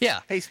 Yeah. Yeah.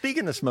 Hey,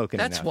 speaking of smoking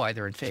That's enough, why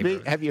they're in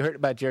favor. Have you heard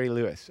about Jerry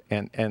Lewis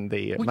and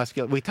the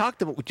muscular? We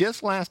talked about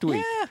just last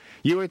week. Yeah.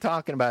 You were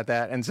talking about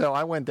that, and so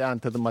I went down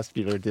to the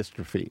muscular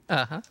dystrophy,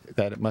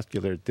 that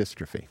muscular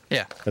dystrophy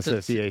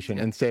association,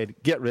 and said,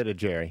 get rid of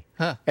Jerry.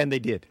 Huh. And they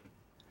did.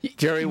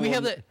 Jerry You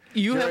have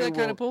that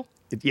kind of pull?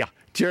 Yeah.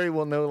 Jerry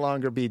will no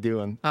longer be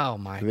doing Oh,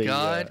 my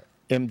God.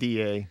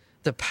 MDA.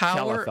 The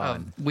power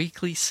telethon. of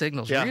weekly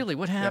signals. Yeah. Really?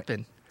 What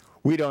happened?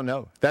 We don't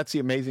know. That's the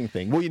amazing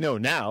thing. We know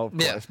now, of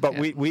course, but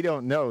we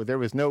don't know. There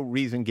was no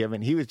reason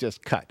given. He was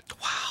just cut.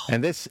 Wow.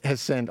 And this has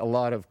sent a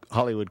lot of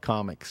Hollywood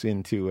comics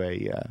into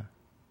a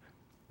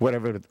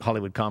whatever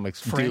Hollywood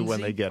comics do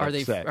when they get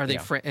upset. Are they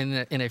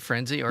in a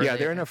frenzy? Or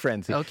they're in a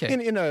frenzy. Okay.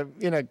 In a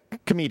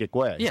comedic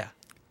way. Yeah.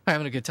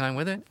 Having a good time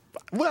with it?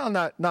 Well,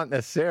 not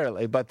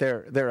necessarily, but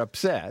they're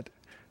upset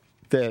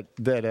that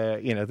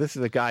this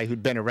is a guy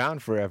who'd been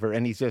around forever,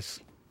 and he's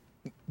just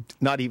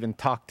not even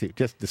talked to,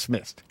 just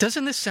dismissed.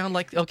 Doesn't this sound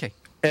like okay?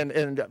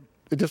 And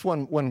just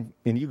one,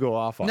 and you go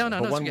off on it.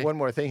 But one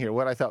more thing here.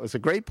 What I thought was a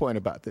great point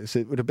about this,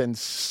 it would have been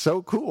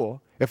so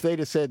cool if they'd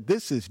have said,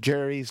 "This is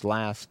Jerry's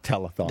last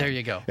telethon." There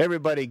you go.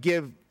 Everybody,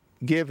 give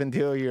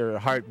until your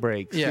heart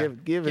breaks. Yeah.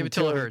 Give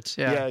until it hurts.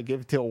 Yeah.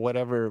 Give till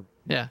whatever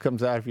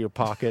comes out of your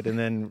pocket and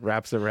then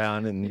wraps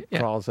around and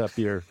crawls up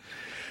your.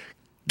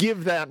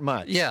 Give that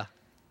much. Yeah.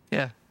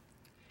 Yeah.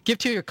 Give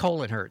till your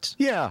colon hurts.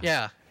 Yeah.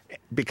 Yeah.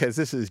 Because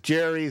this is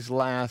Jerry's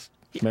last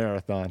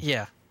marathon.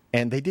 Yeah.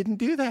 And they didn't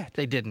do that.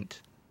 They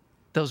didn't.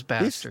 Those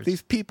bastards.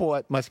 These people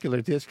at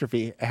Muscular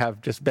Dystrophy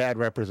have just bad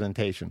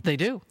representation. They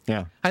do.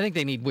 Yeah. I think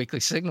they need weekly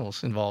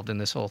signals involved in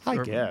this whole thing.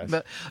 I guess.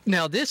 But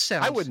now this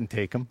sounds... I wouldn't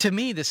take them. To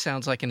me, this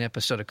sounds like an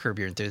episode of Curb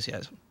Your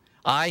Enthusiasm.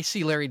 I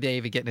see Larry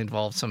David getting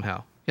involved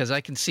somehow. Because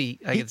I can see...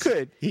 He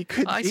could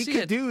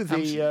do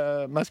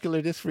the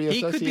Muscular Dystrophy Association.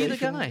 He could be the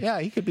guy. Yeah,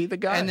 he could be the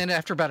guy. And then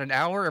after about an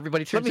hour,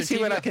 everybody turns Let me see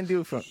what I can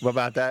do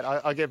about that.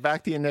 I'll get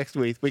back to you next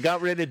week. We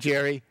got rid of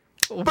Jerry.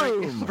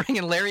 Boom! Bring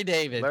in Larry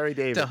David.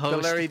 To host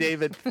the Larry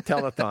David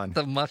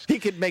telethon. He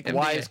could make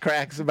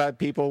wisecracks about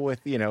people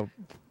with, Well,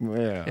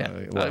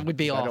 it would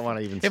be awful. I don't want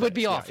to even say it. Would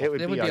be awful. Yeah,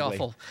 it would be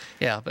awful.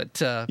 Yeah, but...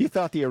 you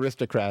thought the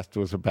Aristocrats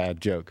was a bad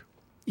joke.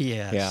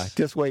 Yes. Yeah,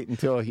 just wait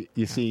until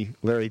you see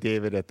Larry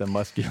David at the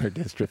Muscular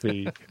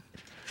Dystrophy.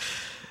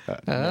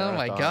 Oh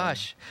my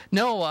gosh!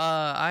 No,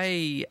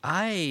 I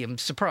am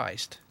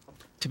surprised,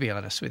 to be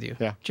honest with you.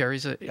 Yeah,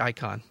 Jerry's an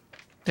icon.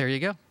 There you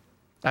go.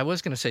 I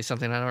was going to say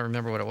something. I don't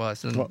remember what it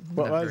was. What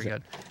was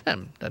it?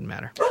 Doesn't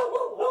matter.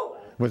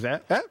 Was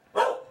that?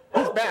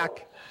 He's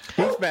back.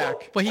 He's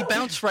back. Well, he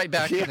bounced right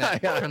back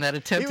from that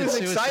attempted suicide.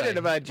 He was excited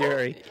about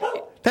Jerry.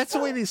 That's the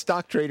way these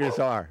stock traders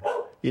are.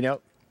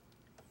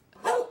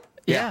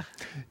 Yeah.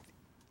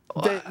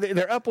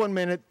 They're up 1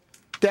 minute,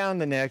 down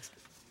the next.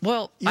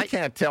 Well, you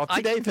can't tell.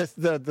 Today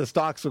the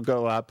stocks will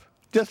go up,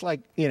 just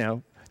like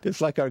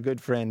our good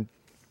friend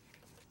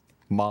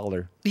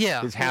Mahler.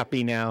 Yeah. Is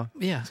happy now.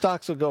 Yeah.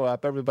 Stocks will go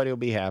up. Everybody will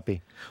be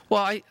happy.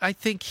 Well, I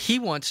think he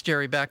wants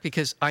Jerry back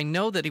because I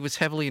know that he was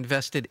heavily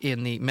invested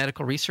in the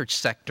medical research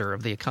sector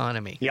of the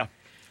economy. Yeah.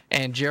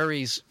 And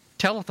Jerry's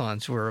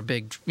telethons were a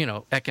big,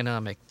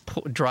 economic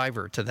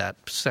driver to that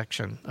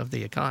section of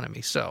the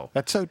economy. So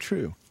that's so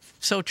true.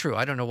 So true.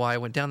 I don't know why I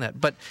went down that.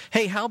 But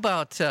hey, how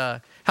about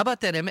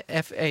that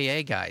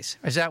FAA guys?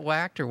 Is that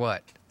whacked or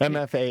what?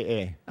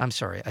 MFAA. I'm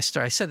sorry. I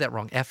said that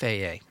wrong.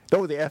 FAA.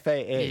 Oh, the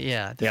FAA.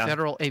 Yeah, the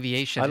Federal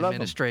Aviation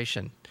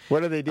Administration.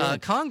 What are they doing?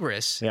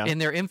 Congress, in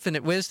their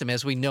infinite wisdom,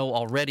 as we know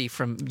already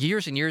from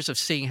years and years of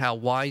seeing how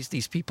wise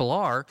these people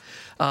are,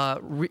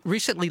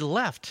 recently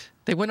left.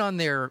 They went on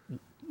their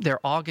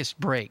August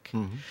break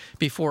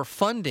before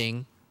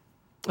funding.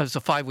 It was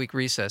a 5-week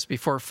recess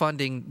before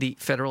funding the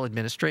Federal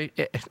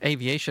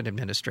Aviation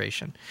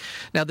Administration.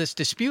 Now, this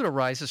dispute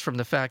arises from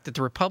the fact that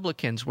the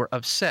Republicans were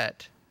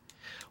upset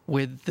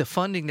with the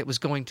funding that was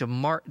going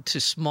to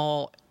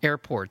small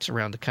airports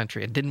around the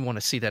country and didn't want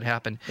to see that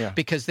happen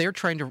because they're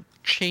trying to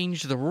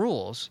change the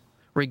rules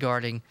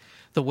regarding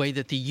the way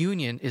that the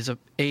union is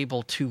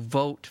able to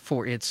vote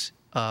for its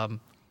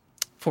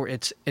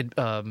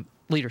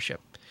leadership.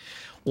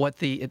 What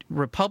the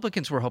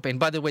Republicans were hoping, and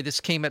by the way,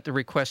 this came at the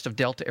request of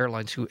Delta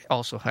Airlines, who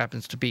also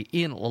happens to be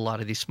in a lot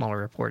of these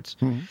smaller airports,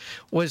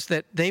 was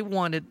that they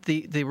wanted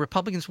the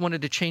Republicans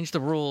wanted to change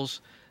the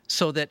rules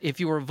so that if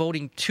you were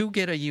voting to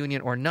get a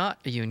union or not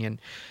a union,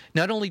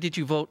 not only did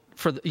you vote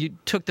you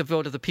took the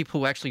vote of the people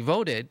who actually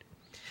voted,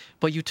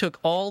 but you took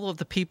all of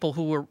the people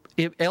who were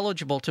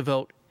eligible to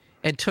vote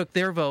and took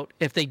their vote,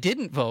 if they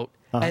didn't vote,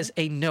 as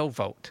a no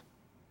vote.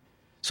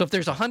 So if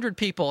there's 100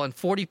 people and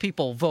 40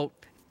 people vote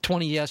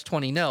 20 yes,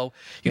 20 no,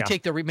 you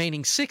take the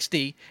remaining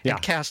 60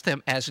 and cast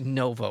them as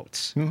no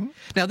votes.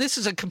 Now, this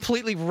is a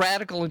completely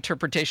radical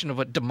interpretation of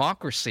what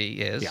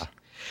democracy is.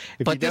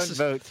 But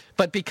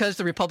because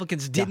the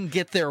Republicans didn't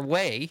get their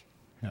way,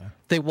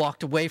 they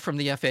walked away from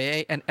the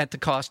FAA and at the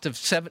cost of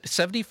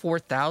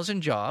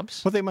 74,000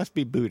 jobs. Well, they must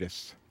be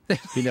Buddhists.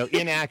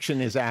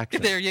 Inaction is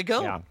action. There you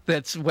go. Yeah.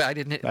 That's why I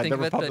didn't think the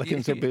of it.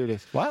 Republicans are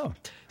Buddhists. Wow.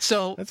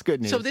 So that's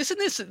good news. So isn't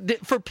this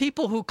for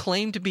people who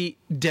claim to be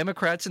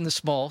Democrats in the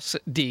small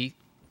d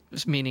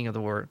meaning of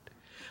the word?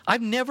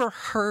 I've never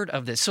heard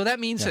of this. So that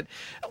means that,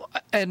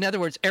 in other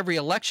words, every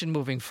election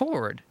moving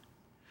forward,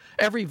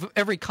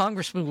 every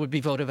congressman would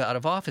be voted out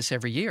of office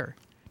every year.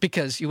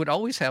 Because you would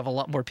always have a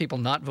lot more people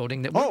not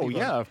voting than would be voting.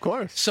 Yeah, of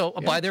course. So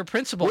by their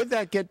principle, would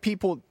that get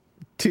people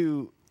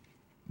to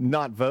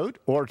not vote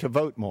or to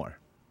vote more?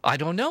 I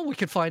don't know. We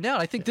could find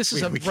out. I think this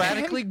is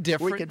radically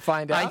different. We could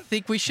find out. I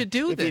think we should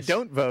do this. If you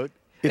don't vote,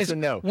 it's a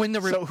no.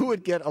 So who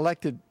would get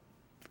elected?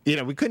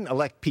 We couldn't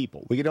elect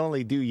people. We could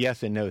only do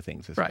yes and no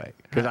things this way.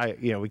 Because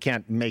we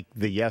can't make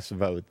the yes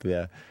vote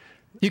the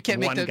you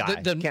can't one make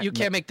guy. You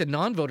can't make the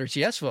non-voters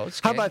yes votes.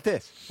 How about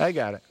this? I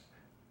got it.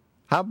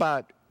 How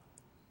about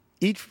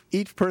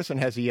each person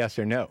has a yes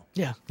or no?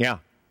 Yeah.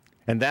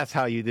 And that's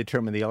how you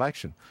determine the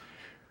election.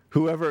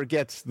 Whoever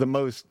gets the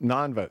most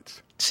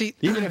non-votes. See,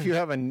 even if you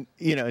have a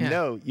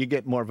no, you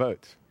get more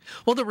votes.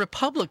 Well, the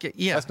Republican,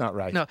 that's not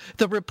right. No,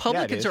 the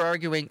Republicans are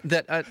arguing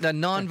that a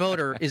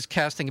non-voter is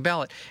casting a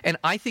ballot, and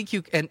I think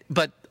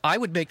but I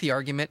would make the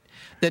argument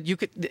that you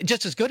could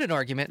just as good an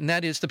argument, and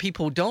that is the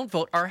people who don't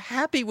vote are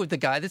happy with the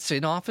guy that's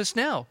in office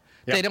now.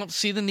 Yeah. They don't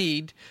see the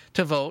need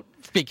to vote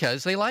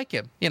because they like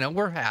him.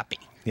 We're happy.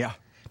 Yeah.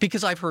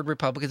 Because I've heard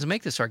Republicans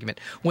make this argument.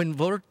 When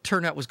voter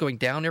turnout was going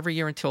down every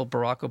year until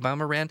Barack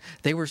Obama ran,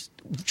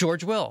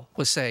 George Will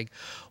was saying,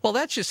 well,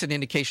 that's just an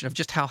indication of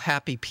just how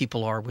happy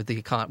people are with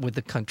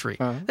the country.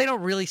 They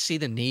don't really see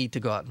the need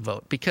to go out and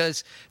vote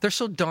because they're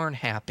so darn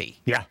happy.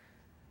 Yeah.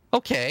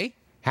 Okay.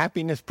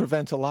 Happiness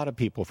prevents a lot of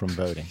people from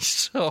voting.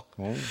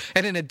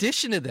 And in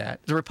addition to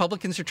that, the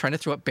Republicans are trying to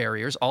throw up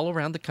barriers all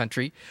around the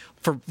country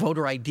for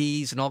voter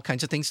IDs and all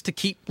kinds of things to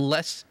keep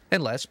less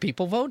and less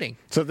people voting.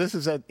 So this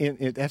is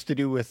it has to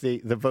do with the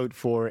vote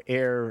for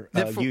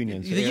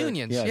unions. The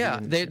unions,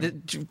 They're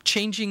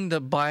changing the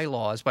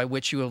bylaws by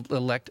which you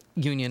elect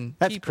union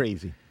That's people.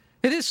 Crazy.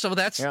 It is. So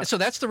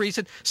that's the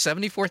reason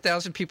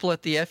 74,000 people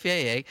at the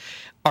FAA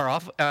are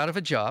out of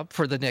a job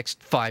for the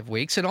next 5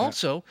 weeks. And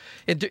also,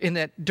 during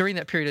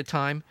that period of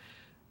time,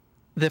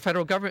 the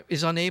federal government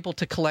is unable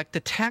to collect the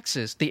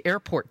taxes, the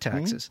airport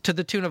taxes, to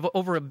the tune of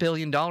over $1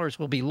 billion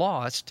will be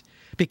lost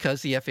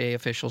because the FAA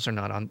officials are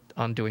not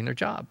on doing their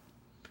job.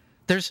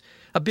 There's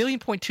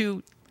 $1.2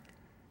 billion.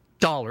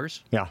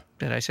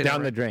 Did I say down that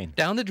right? the drain?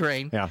 Down the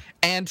drain. Yeah.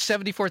 And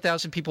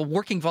 74,000 people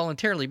working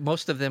voluntarily.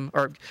 Most of them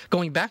are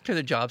going back to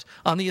their jobs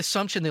on the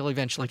assumption they'll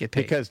eventually get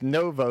paid. Because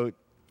no vote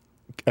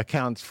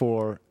accounts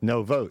for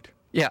no vote.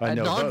 Yeah, a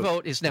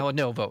non-vote is now a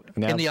no vote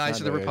in the eyes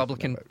of the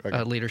Republican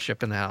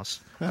leadership in the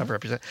House of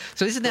Representatives.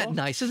 So isn't that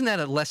nice? Isn't that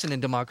a lesson in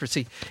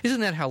democracy?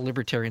 Isn't that how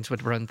libertarians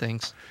would run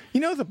things?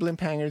 The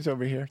blimp hangers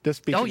over here?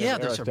 Just speaking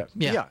of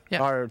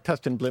our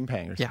Tustin blimp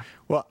hangers. Yeah.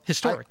 Well,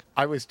 historic.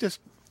 I was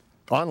just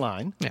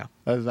online,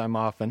 as I'm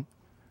often,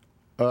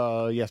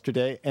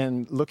 yesterday,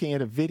 and looking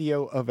at a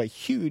video of a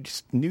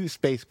huge new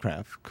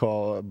spacecraft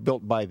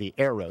built by the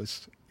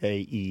Aeros,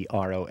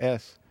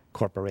 AEROS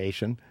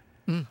Corporation,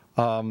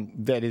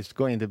 that is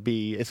going to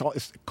be it's a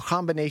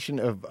combination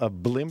of a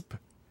blimp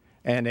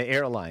and an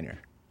airliner,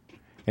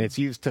 and it's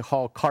used to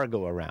haul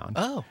cargo around.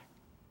 Oh,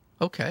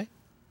 okay.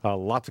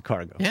 Lots of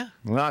cargo. Yeah.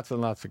 Lots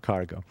and lots of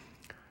cargo.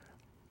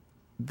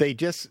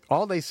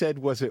 all they said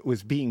was it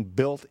was being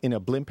built in a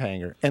blimp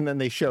hangar, and then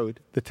they showed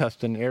the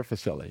Tustin Air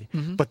Facility.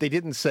 Mm-hmm. But they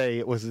didn't say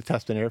it was the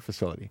Tustin Air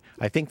Facility.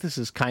 I think this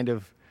is kind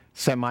of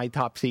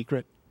semi-top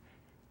secret,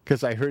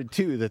 because I heard,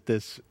 too, that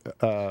this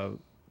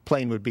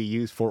plane would be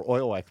used for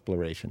oil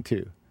exploration,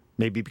 too.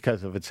 Maybe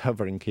because of its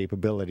hovering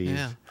capabilities.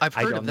 Yeah, I've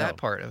heard of that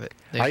part of it.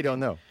 I don't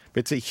know.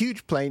 It's a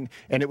huge plane,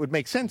 and it would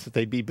make sense that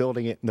they'd be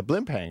building it in the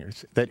blimp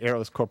hangars that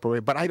Aeros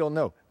Corporation, but I don't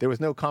know. There was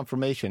no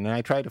confirmation, and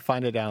I tried to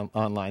find it out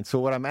online. So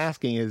what I'm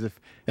asking is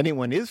if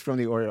anyone is from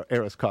the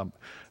Aeros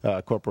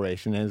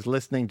Corporation and is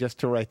listening, just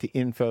to write the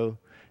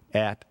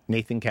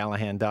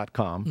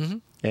info@nathancallahan.com.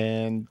 Mm-hmm.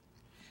 And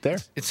there.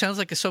 It sounds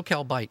like a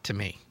SoCal bite to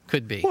me.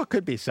 Could be. Well, it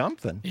could be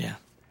something. Yeah.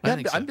 I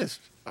think so. I'm just...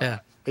 Yeah.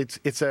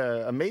 It's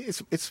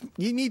amazing.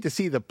 You need to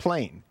see the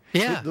plane.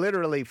 Yeah. It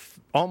literally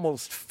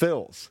almost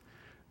fills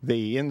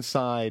the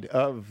inside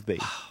of the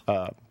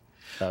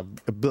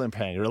blimp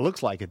hangar. It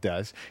looks like it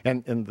does.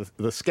 And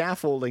the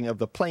scaffolding of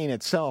the plane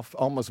itself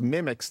almost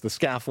mimics the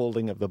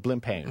scaffolding of the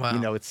blimp hangar.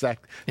 Wow. It's that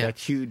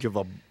huge of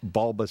a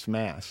bulbous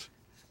mass.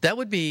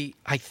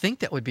 I think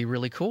that would be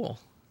really cool.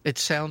 It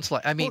sounds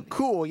like,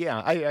 cool,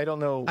 yeah. I don't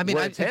know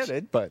where it's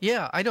headed, but...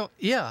 Yeah,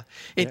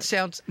 It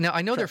sounds... Now,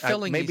 I know they're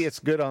filling maybe it's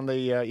good on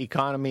the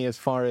economy as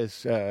far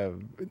as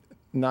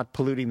not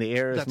polluting the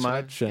air as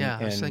much.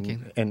 I was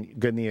thinking. And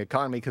good in the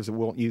economy because it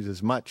won't use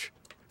as much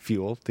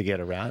fuel to get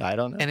around. I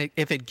don't know. And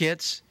if it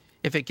gets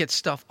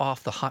stuff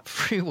off the hot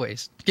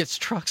freeways, gets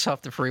trucks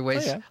off the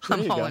freeways,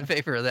 I'm all in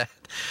favor of that.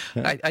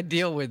 Yeah.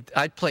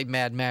 I play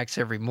Mad Max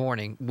every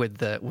morning with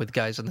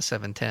guys on the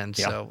 710.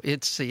 Yeah. So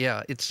it's.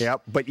 Yeah,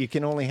 but you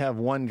can only have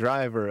one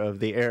driver of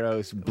the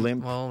Aeros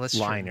blimp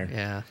liner.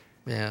 True.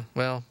 Yeah.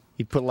 Well,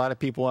 you'd put a lot of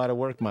people out of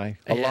work, Mike.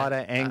 A lot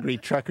of angry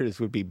truckers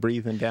would be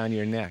breathing down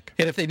your neck.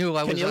 And if they knew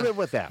I was... Can you live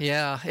with that?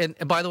 Yeah. And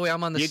by the way,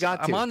 I'm on the...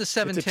 I'm on the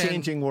 710. It's a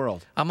changing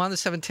world. I'm on the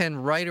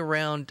 710 right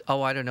around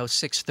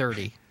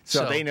 6:30.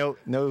 So they know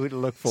who to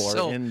look for.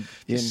 So in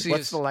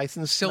what's the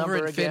license Silver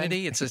number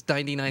Infinity. Again? It's a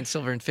 99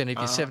 Silver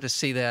Infinity. If you have to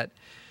see that.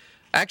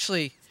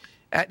 Actually,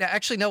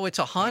 no, it's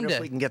a Honda. I wonder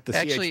if we can get the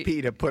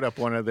CHP to put up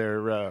one of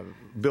their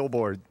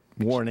billboard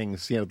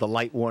warnings, the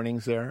light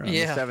warnings there on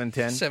the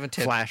 710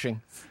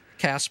 flashing.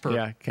 Casper.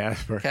 Yeah,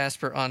 Casper.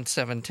 Casper on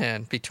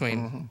 710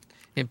 between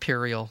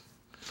Imperial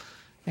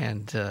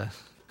and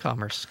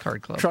Commerce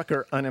Card Club.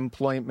 Trucker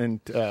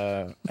unemployment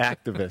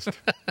activist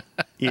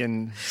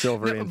in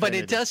Silver Infinity. But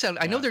it does sound...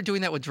 I know they're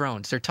doing that with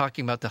drones. They're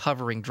talking about the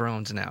hovering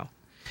drones now.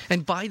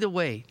 And by the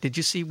way, did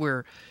you see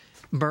where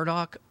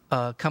Murdoch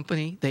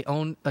Company, they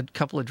own a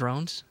couple of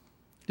drones?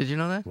 Did you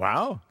know that?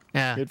 Wow.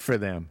 Yeah. Good for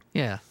them.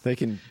 Yeah. They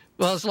can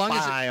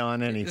spy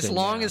on anything. As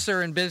long as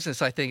they're in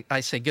business, I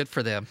say good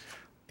for them.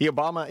 The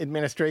Obama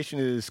administration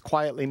is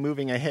quietly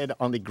moving ahead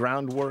on the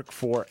groundwork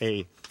for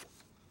a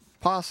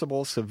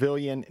possible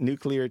civilian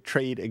nuclear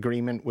trade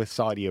agreement with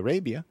Saudi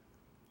Arabia.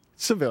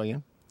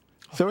 Civilian.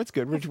 So it's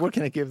good. We're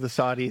going to give the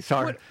Saudis...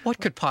 What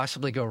could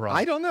possibly go wrong?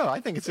 I don't know.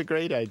 I think it's a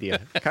great idea.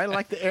 Kind of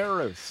like the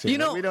Aeros. We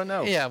don't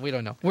know. Yeah, we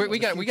don't know. We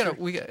got.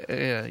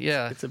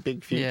 Yeah. It's a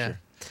big future.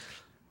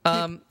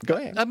 Yeah. Go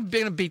ahead. I'm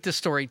going to beat this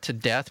story to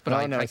death, but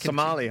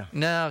Somalia.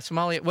 No,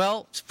 Somalia.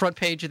 Well, front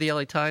page of the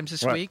LA Times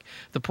this week.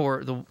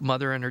 The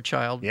mother and her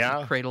child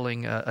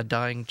cradling a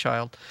dying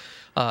child.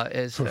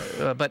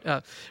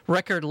 But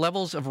record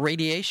levels of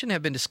radiation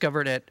have been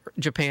discovered at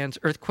Japan's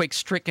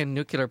earthquake-stricken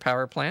nuclear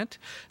power plant.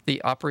 The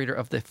operator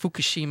of the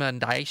Fukushima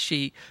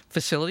Daiichi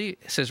facility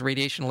says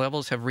radiation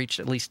levels have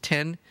reached at least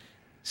 10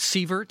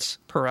 sieverts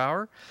per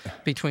hour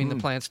between the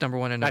plant's number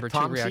 1 and number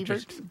 2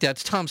 reactors. Sievert?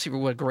 That's Tom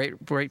Sievert. What a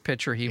great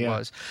pitcher he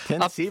was.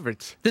 10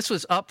 sieverts. This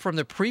was up from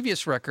the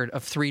previous record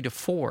of 3 to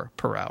 4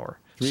 per hour.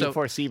 3 to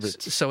 4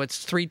 sieverts. So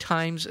it's 3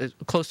 times,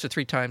 close to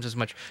 3 times as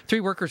much.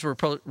 3 workers were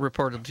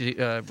reported to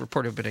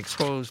have been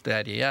exposed.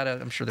 Yada yada.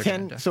 I'm sure they're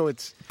going to. So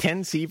it's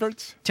 10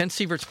 sieverts. 10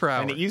 sieverts per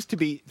hour. And it used to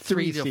be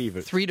 3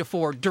 sieverts. 3 to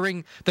 4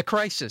 during the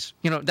crisis.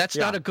 That's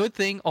not a good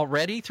thing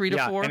already. 3 to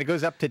 4. And it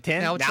goes up to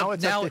 10. Now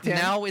it's up to 10.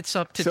 Now it's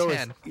up to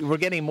 10. We're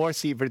getting more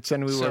sieverts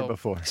than we were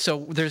before.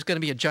 So there's going to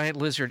be a giant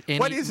lizard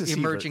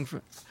emerging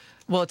from.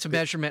 Well, it's a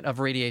measurement of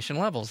radiation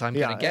levels, I'm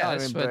going to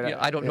guess,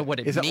 but I don't know what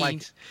it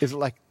means. Is it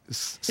like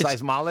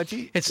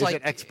seismology? Is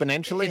it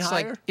exponentially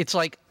higher? It's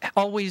like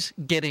always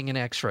getting an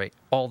X-ray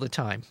all the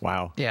time.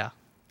 Wow. Yeah.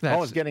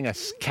 Always getting a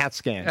CAT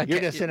scan.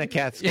 You're just in a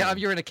CAT scan.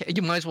 Yeah,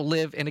 you might as well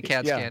live in a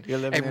CAT scan. You're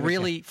living in a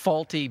really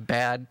faulty,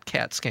 bad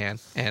CAT scan,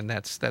 and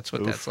that's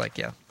what that's like,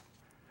 yeah.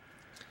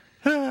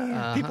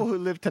 People who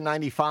live to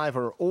 95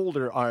 or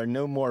older are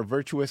no more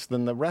virtuous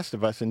than the rest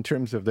of us in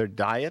terms of their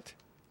diet,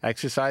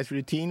 exercise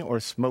routine, or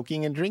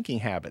smoking and drinking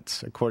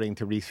habits, according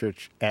to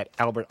research at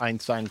Albert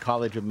Einstein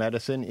College of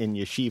Medicine in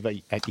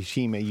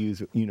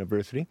Yeshiva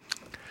University.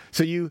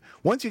 So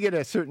once you get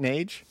a certain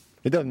age,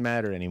 it doesn't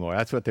matter anymore.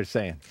 That's what they're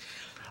saying.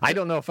 I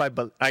don't know if I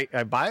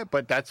buy it,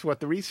 but that's what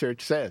the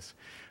research says.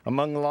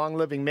 Among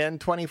long-living men,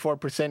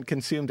 24%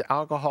 consumed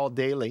alcohol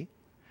daily,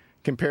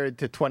 compared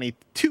to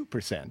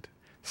 22%.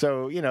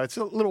 So, it's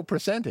a little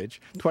percentage,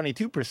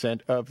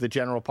 22% of the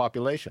general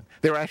population.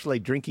 They were actually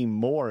drinking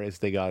more as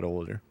they got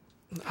older.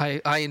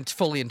 I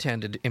fully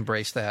intend to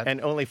embrace that.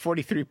 And only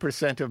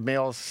 43% of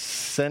male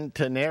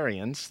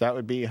centenarians, that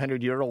would be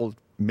 100-year-old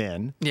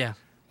men. Yeah.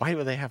 Why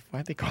do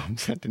they call them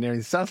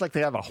centenarians? It sounds like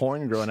they have a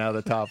horn growing out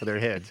of the top of their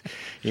heads.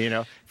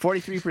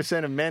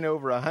 43% of men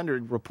over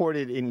 100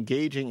 reported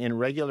engaging in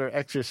regular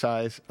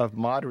exercise of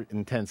moderate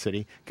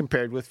intensity,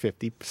 compared with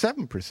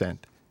 57%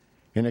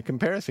 in a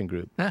comparison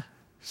group.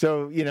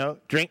 So,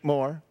 drink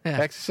more,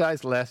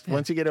 exercise less.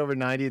 Once you get over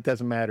 90, it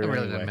doesn't matter. It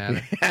really doesn't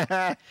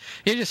matter.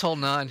 You're just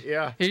holding on.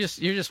 Yeah. You're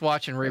just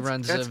watching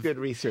reruns. That's good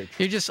research.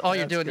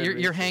 You're doing.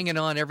 You're hanging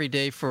on every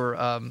day for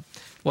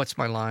What's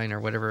My Line or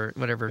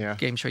whatever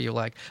game show you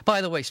like. By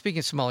the way, speaking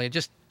of Somalia,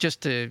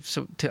 just to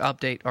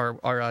update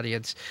our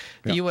audience,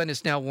 the UN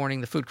is now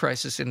warning the food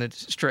crisis in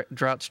the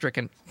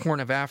drought-stricken Horn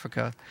of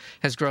Africa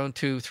has grown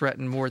to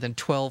threaten more than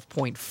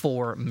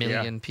 12.4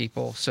 million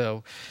people.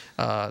 So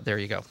there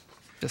you go.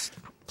 Just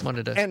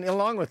wanted to... And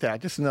along with that,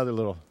 just another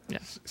little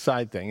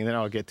side thing, and then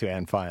I'll get to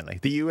Anne finally.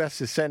 The U.S.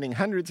 is sending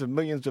hundreds of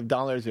millions of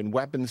dollars in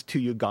weapons to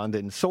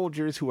Ugandan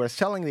soldiers who are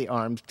selling the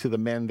arms to the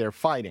men they're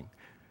fighting.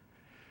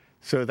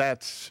 So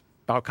that's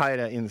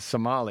al-Qaeda in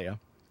Somalia.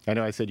 I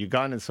know I said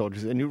Ugandan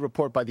soldiers. A new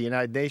report by the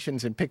United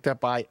Nations and picked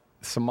up by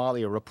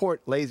Somalia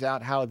Report lays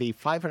out how the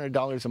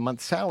 $500 a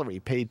month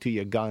salary paid to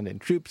Ugandan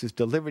troops is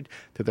delivered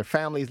to their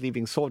families,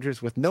 leaving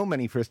soldiers with no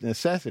money for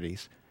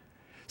necessities.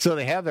 So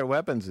they have their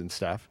weapons and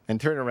stuff and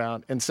turn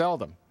around and sell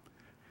them.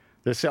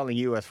 They're selling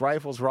U.S.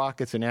 rifles,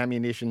 rockets, and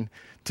ammunition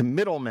to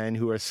middlemen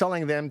who are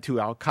selling them to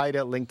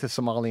al-Qaeda linked to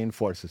Somalian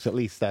forces. At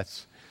least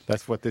that's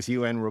what this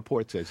UN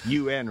report says.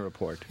 UN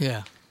report.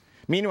 Yeah.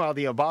 Meanwhile,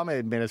 the Obama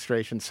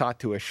administration sought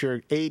to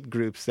assure aid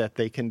groups that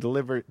they can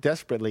deliver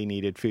desperately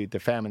needed food to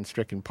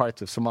famine-stricken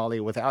parts of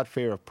Somalia without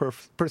fear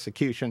of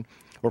prosecution,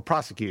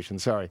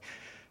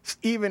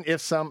 even if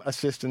some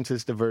assistance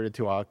is diverted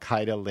to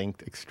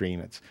al-Qaeda-linked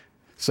extremists.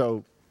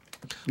 So...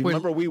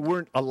 Remember, we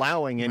weren't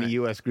allowing any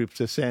U.S. groups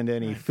to send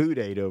any food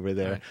aid over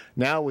there. Right.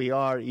 Now we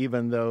are,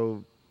 even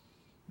though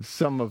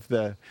some of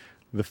the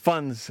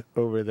funds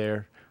over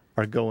there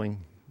are going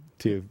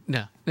to...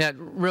 Now,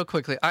 real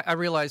quickly, I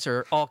realize there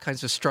are all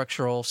kinds of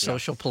structural,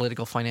 social,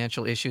 political,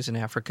 financial issues in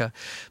Africa,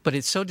 but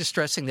it's so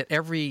distressing that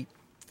every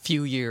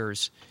few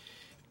years...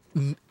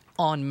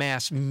 en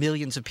masse,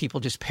 millions of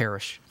people just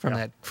perish from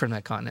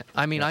that continent.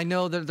 I mean, I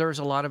know that there's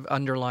a lot of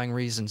underlying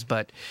reasons,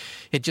 but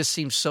it just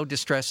seems so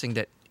distressing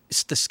that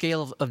the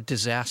scale of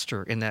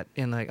disaster on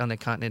the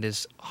continent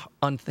is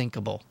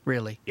unthinkable,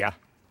 really. Yeah.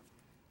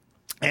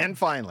 And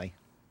finally,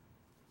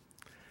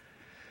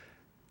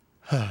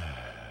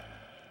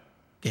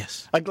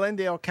 yes, a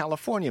Glendale,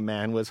 California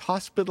man was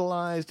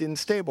hospitalized in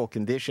stable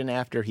condition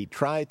after he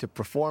tried to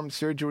perform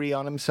surgery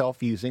on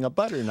himself using a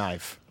butter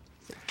knife.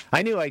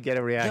 I knew I'd get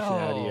a reaction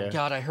out of you. Oh,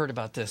 God, I heard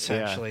about this,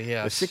 actually,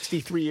 yes. A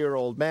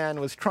 63-year-old man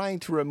was trying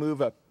to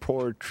remove a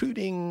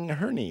protruding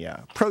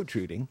hernia.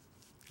 Protruding.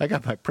 I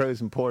got my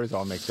pros and pores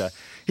all mixed up.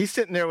 He's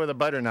sitting there with a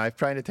butter knife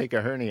trying to take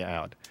a hernia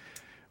out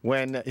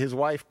when his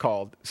wife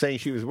called, saying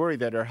she was worried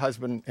that her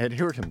husband had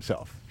hurt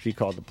himself. She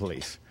called the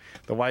police.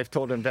 The wife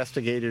told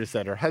investigators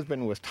that her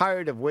husband was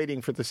tired of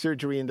waiting for the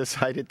surgery and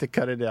decided to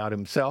cut it out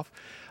himself.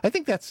 I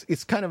think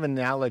it's kind of an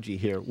analogy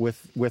here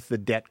with the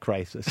debt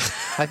crisis.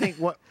 I think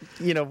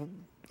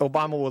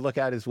Obama will look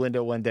out his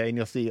window one day and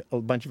you'll see a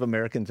bunch of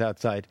Americans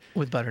outside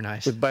with butter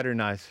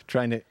knives.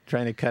 Trying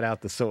to cut out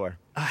the sore.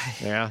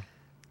 Yeah.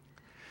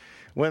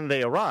 When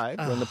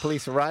the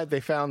police arrived,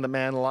 they found the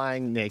man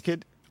lying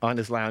naked on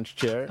his lounge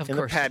chair in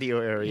the patio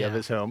area of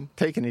his home,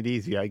 taking it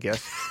easy, I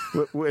guess,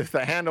 with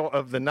the handle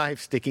of the knife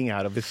sticking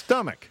out of his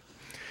stomach.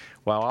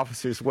 While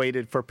officers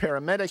waited for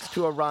paramedics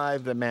to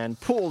arrive, the man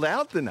pulled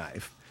out the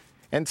knife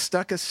and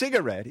stuck a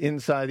cigarette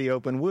inside the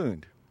open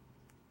wound.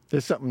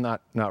 There's something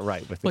not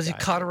right with the guy. Was he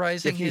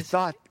cauterizing his...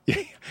 thought,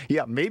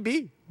 yeah,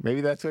 maybe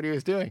that's what he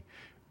was doing.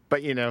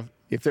 But,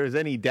 if there's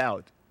any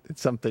doubt that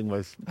something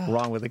was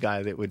wrong with the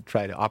guy that would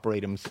try to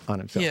operate on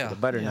himself with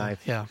a butter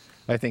knife,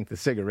 I think the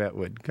cigarette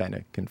would kind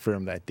of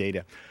confirm that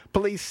data.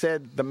 Police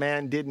said the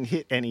man didn't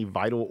hit any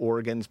vital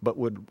organs, but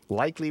would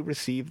likely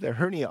receive the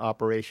hernia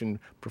operation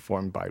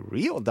performed by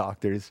real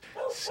doctors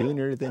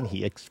sooner than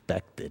he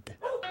expected.